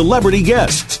 There'll be celebrity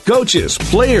guests, coaches,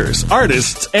 players,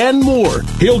 artists, and more.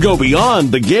 He'll go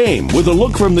beyond the game with a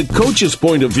look from the coach's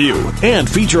point of view and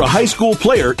feature a high school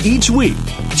player each week.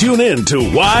 Tune in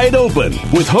to Wide Open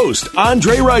with host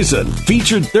Andre Rison,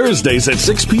 featured Thursdays at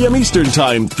 6 p.m. Eastern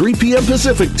Time, 3 p.m.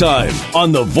 Pacific Time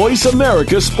on the Voice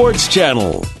America Sports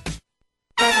Channel.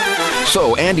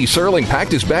 So Andy Serling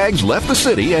packed his bags, left the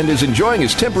city, and is enjoying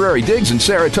his temporary digs in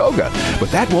Saratoga.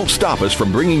 But that won't stop us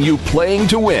from bringing you Playing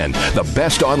to Win, the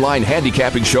best online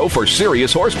handicapping show for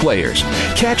serious horse players.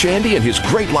 Catch Andy and his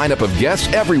great lineup of guests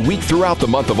every week throughout the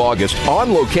month of August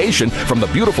on location from the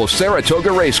beautiful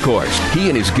Saratoga Racecourse. He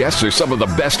and his guests are some of the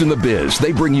best in the biz.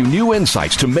 They bring you new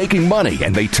insights to making money,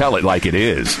 and they tell it like it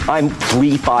is. I'm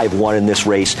 3-5-1 in this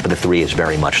race, but the 3 is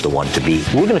very much the one to beat.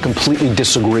 We're going to completely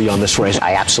disagree on this race.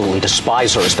 I absolutely despise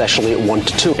despise her, especially at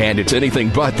 1-2. And it's anything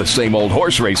but the same old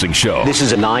horse racing show. This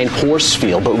is a 9-horse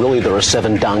field, but really there are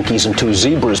 7 donkeys and 2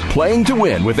 zebras. Playing to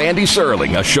Win with Andy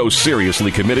Serling, a show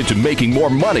seriously committed to making more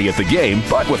money at the game,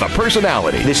 but with a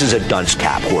personality. This is a dunce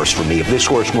cap horse for me. If this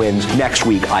horse wins, next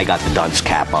week I got the dunce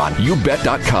cap on.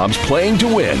 YouBet.com's Playing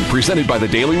to Win, presented by the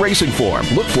Daily Racing Form.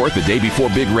 Look for it the day before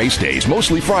big race days,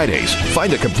 mostly Fridays.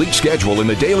 Find a complete schedule in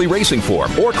the Daily Racing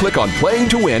Form or click on Playing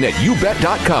to Win at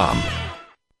YouBet.com.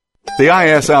 The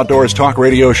IS Outdoors Talk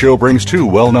Radio Show brings 2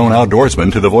 well-known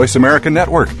outdoorsmen to the Voice America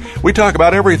Network. We talk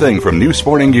about everything from new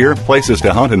sporting gear, places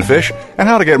to hunt and fish, and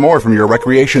how to get more from your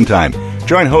recreation time.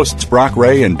 Join hosts Brock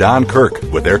Ray and Don Kirk.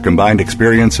 With their combined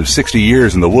experience of 60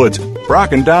 years in the woods,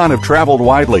 Brock and Don have traveled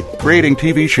widely, creating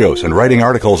TV shows and writing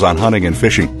articles on hunting and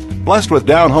fishing. Blessed with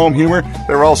down-home humor,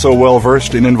 they're also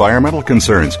well-versed in environmental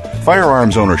concerns,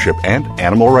 firearms ownership, and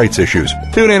animal rights issues.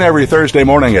 Tune in every Thursday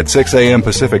morning at 6 a.m.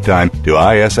 Pacific Time to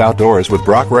IS Outdoors with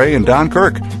Brock Ray and Don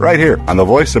Kirk, right here on the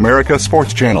Voice America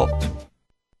Sports Channel.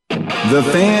 The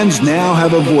fans now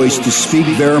have a voice to speak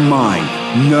their mind.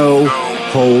 No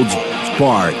holds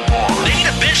barred. They need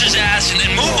to bench his ass and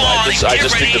then move on. I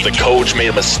just think that the coach made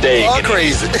a mistake. All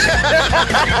crazy.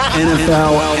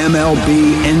 NFL,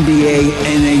 MLB, NBA,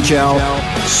 NHL.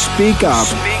 Speak up.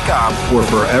 Speak up. Or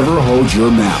forever hold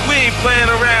your mouth. We ain't playing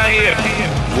around here.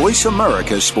 Voice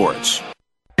America Sports.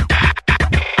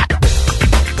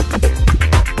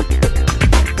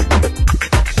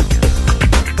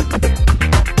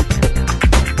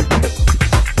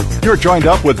 You're joined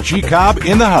up with Gcobb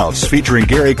In The House, featuring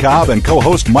Gary Cobb and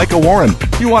co-host Micah Warren.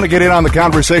 You want to get in on the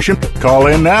conversation? Call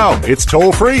in now. It's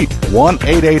toll-free.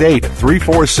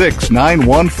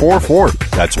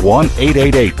 1-888-346-9144. That's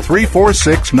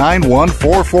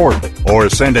 1-888-346-9144. Or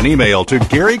send an email to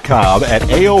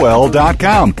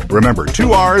GaryCobb@AOL.com. Remember,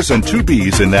 2 R's and 2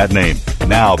 B's in that name.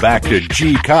 Now back to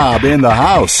Gcobb In The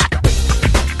House.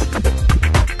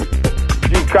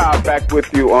 Gcobb back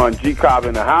with you on Gcobb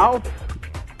In The House.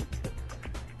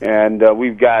 And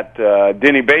we've got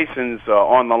Denny Basins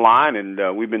on the line,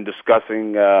 and we've been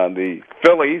discussing the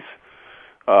Phillies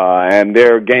and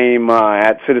their game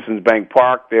at Citizens Bank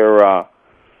Park. They're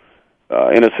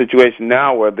in a situation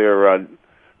now where they're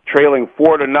trailing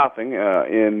 4-0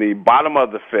 in the bottom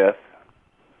of the 5th.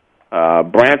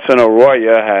 Branson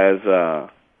Arroyo has,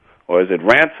 or is it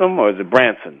Ransom or is it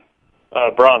Branson?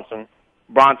 Bronson.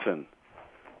 Bronson.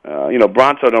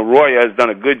 Bronson Arroyo has done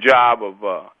a good job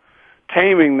of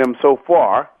taming them so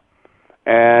far,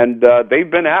 and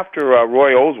they've been after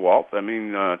Roy Oswalt. I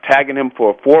mean, tagging him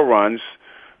for 4 runs.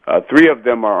 3 of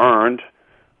them are earned.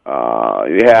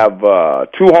 You have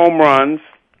 2 home runs,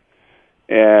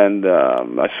 and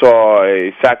I saw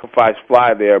a sacrifice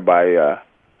fly there by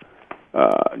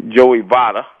Joey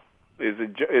Votto. I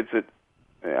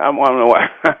don't know why.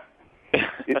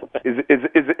 Is it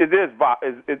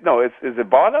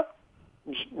Votto?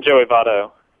 Joey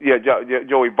Votto. Yeah,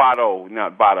 Joey Votto,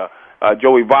 not Votto.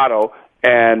 Joey Votto,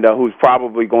 and who's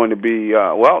probably going to be,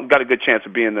 got a good chance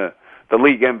of being the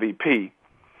league MVP.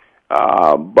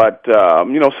 But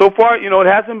so far, it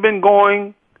hasn't been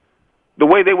going the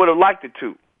way they would have liked it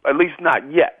to, at least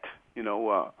not yet.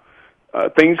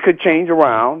 Things could change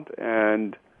around,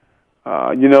 and,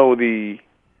 the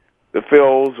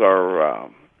Phils are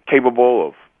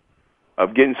capable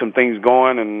of getting some things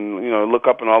going and, look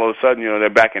up and all of a sudden, they're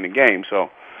back in the game. So,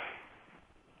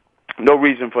 no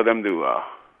reason for them to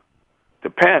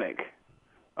panic.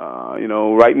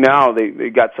 Right now they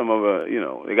got some of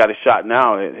they got a shot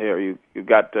now. Here you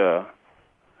got they're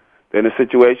in a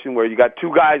situation where you got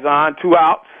 2 guys on, 2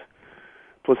 outs.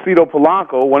 Placido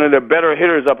Polanco, one of their better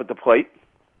hitters up at the plate,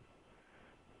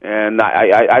 and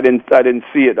I didn't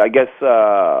see it. I guess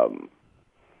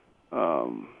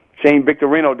Shane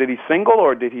Victorino, did he single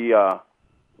or did he? No,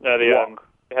 they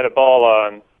had a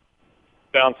ball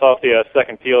bounce off the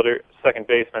second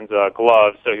baseman's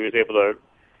glove, so he was able to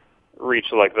reach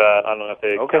like that. I don't know if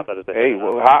they count that as a hit.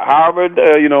 Well, however,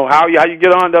 how you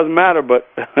get on doesn't matter, but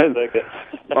it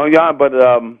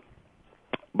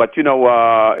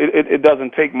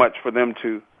doesn't take much for them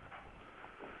to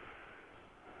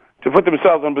put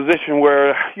themselves in a position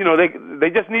where they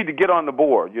just need to get on the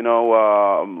board.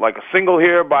 Like a single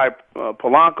here by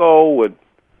Polanco would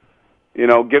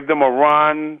give them a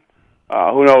run.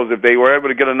 Who knows if they were able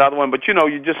to get another one? But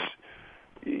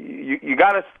you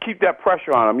got to keep that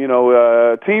pressure on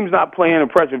them. Teams not playing in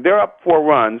pressure. If they're up 4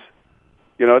 runs,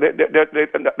 they don't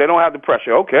have the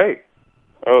pressure. Okay.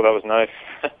 Oh, that was nice.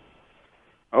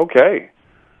 Okay.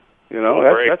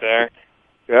 That's there.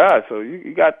 Yeah. So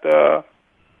you got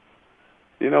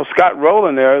Scott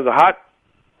Rowland there is a hot.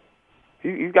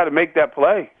 He's got to make that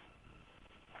play.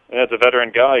 And as a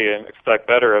veteran guy, you expect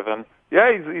better of him.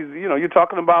 Yeah, he's you're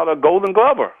talking about a Golden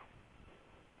Glover.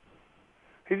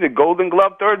 He's a Golden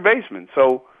Glove third baseman.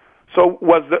 So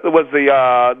was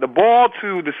the ball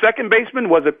to the second baseman?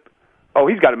 Was it? Oh,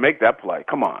 he's got to make that play.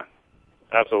 Come on.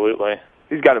 Absolutely.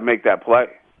 He's got to make that play.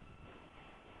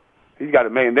 He's got to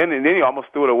make, and then he almost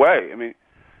threw it away. I mean,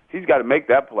 he's got to make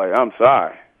that play. I'm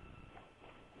sorry.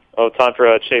 Oh, time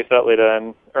for Chase Utley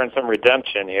to earn some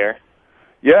redemption here.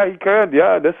 Yeah, he could.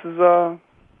 Yeah, this is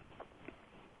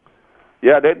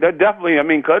yeah, they're definitely. I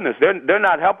mean, goodness, they're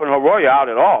not helping Arroyo out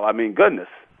at all. I mean, goodness.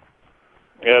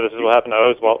 Yeah, this is what happened to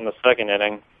Oswalt in the second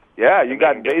inning. Yeah, you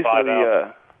got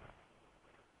basically,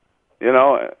 you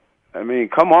know, I mean,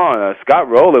 come on, Scott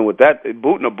Rowland with that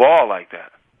booting the ball like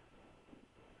that.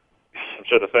 I'm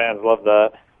sure the fans love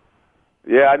that.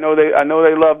 Yeah, I know they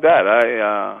love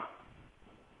that.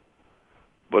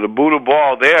 But a boot of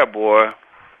ball there, boy.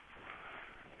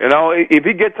 You know, if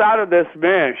he gets out of this,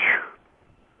 man,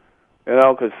 you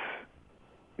know, because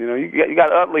you know you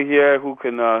got Utley here who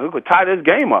could tie this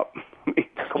game up. I mean,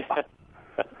 come on.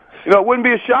 You know, it wouldn't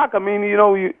be a shock. I mean, you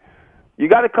know, you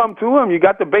got to come to him. You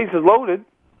got the bases loaded.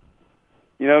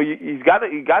 You know, he's got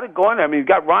it going. I mean, he's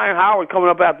got Ryan Howard coming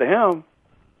up after him.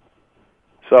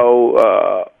 So,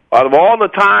 out of all the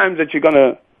times that you're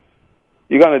gonna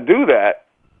do that,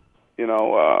 you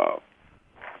know,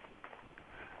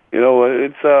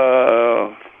 it's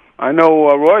I know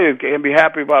Roy can be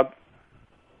happy about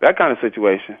that kind of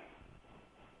situation.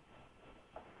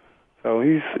 So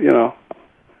he's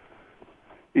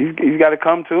got to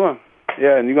come to him.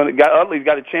 Yeah, and Utley's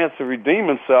got a chance to redeem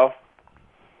himself.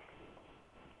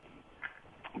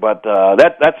 But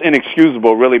that's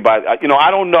inexcusable, really. I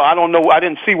don't know. I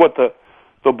didn't see what the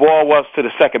ball was to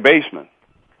the second baseman.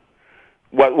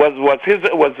 Was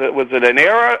it an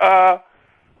error?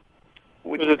 It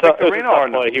was a tough play.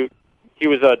 He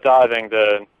was diving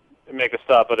to make a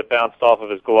stop, but it bounced off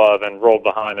of his glove and rolled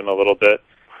behind him a little bit.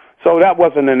 So that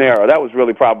wasn't an error. That was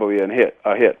really probably a hit.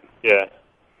 Yeah.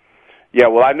 Yeah.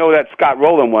 Well, I know that Scott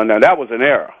Rowland one. Now that was an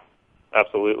error.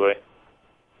 Absolutely.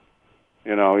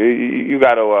 You know, you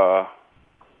got to.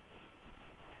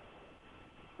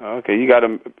 Okay, you got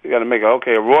to make it.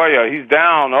 Okay, Arroyo, he's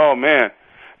down. Oh man.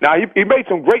 Now he made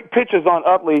some great pitches on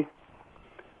Utley.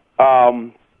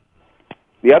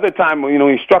 The other time, you know,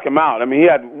 he struck him out. I mean, he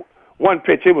had one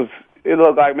pitch. It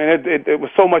looked like, man, it was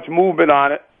so much movement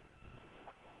on it.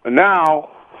 And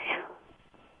now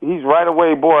he's right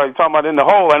away, boy. You're talking about in the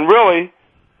hole. And really,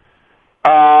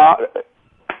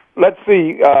 let's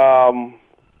see. I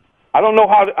don't know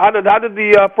how did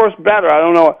the first batter. I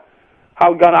don't know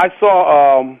how it got. I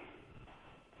saw.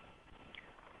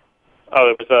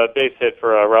 It was a base hit for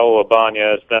Raul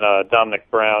Ibanez. Then Dominic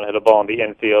Brown hit a ball in the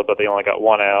infield, but they only got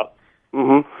one out.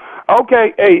 Mm-hmm.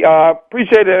 Okay. Hey,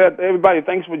 appreciate it, everybody.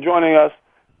 Thanks for joining us.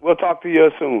 We'll talk to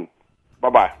you soon.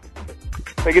 Bye-bye.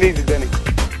 Take it easy, Denny.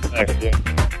 Thanks, Jim.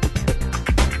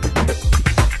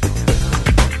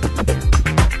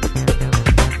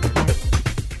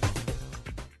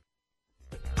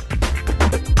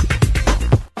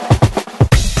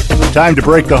 Time to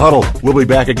break the huddle. We'll be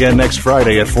back again next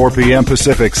Friday at 4 p.m.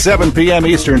 Pacific, 7 p.m.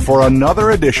 Eastern for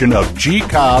another edition of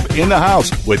Gcobb In The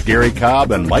House with Gary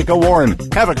Cobb and Micah Warren.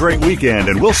 Have a great weekend,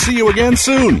 and we'll see you again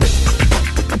soon.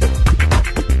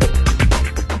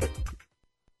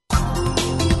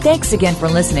 Thanks again for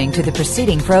listening to the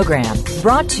preceding program,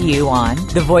 brought to you on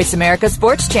the Voice America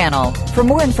Sports Channel. For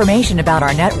more information about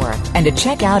our network and to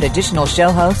check out additional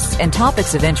show hosts and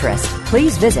topics of interest,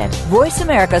 please visit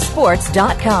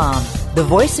voiceamericasports.com. The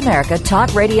Voice America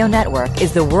Talk Radio Network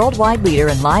is the worldwide leader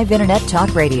in live Internet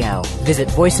talk radio. Visit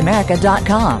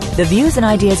voiceamerica.com. The views and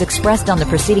ideas expressed on the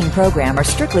preceding program are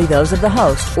strictly those of the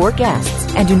host or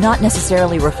guests and do not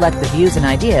necessarily reflect the views and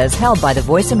ideas held by the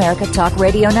Voice America Talk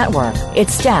Radio Network,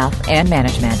 its staff, and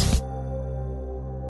management.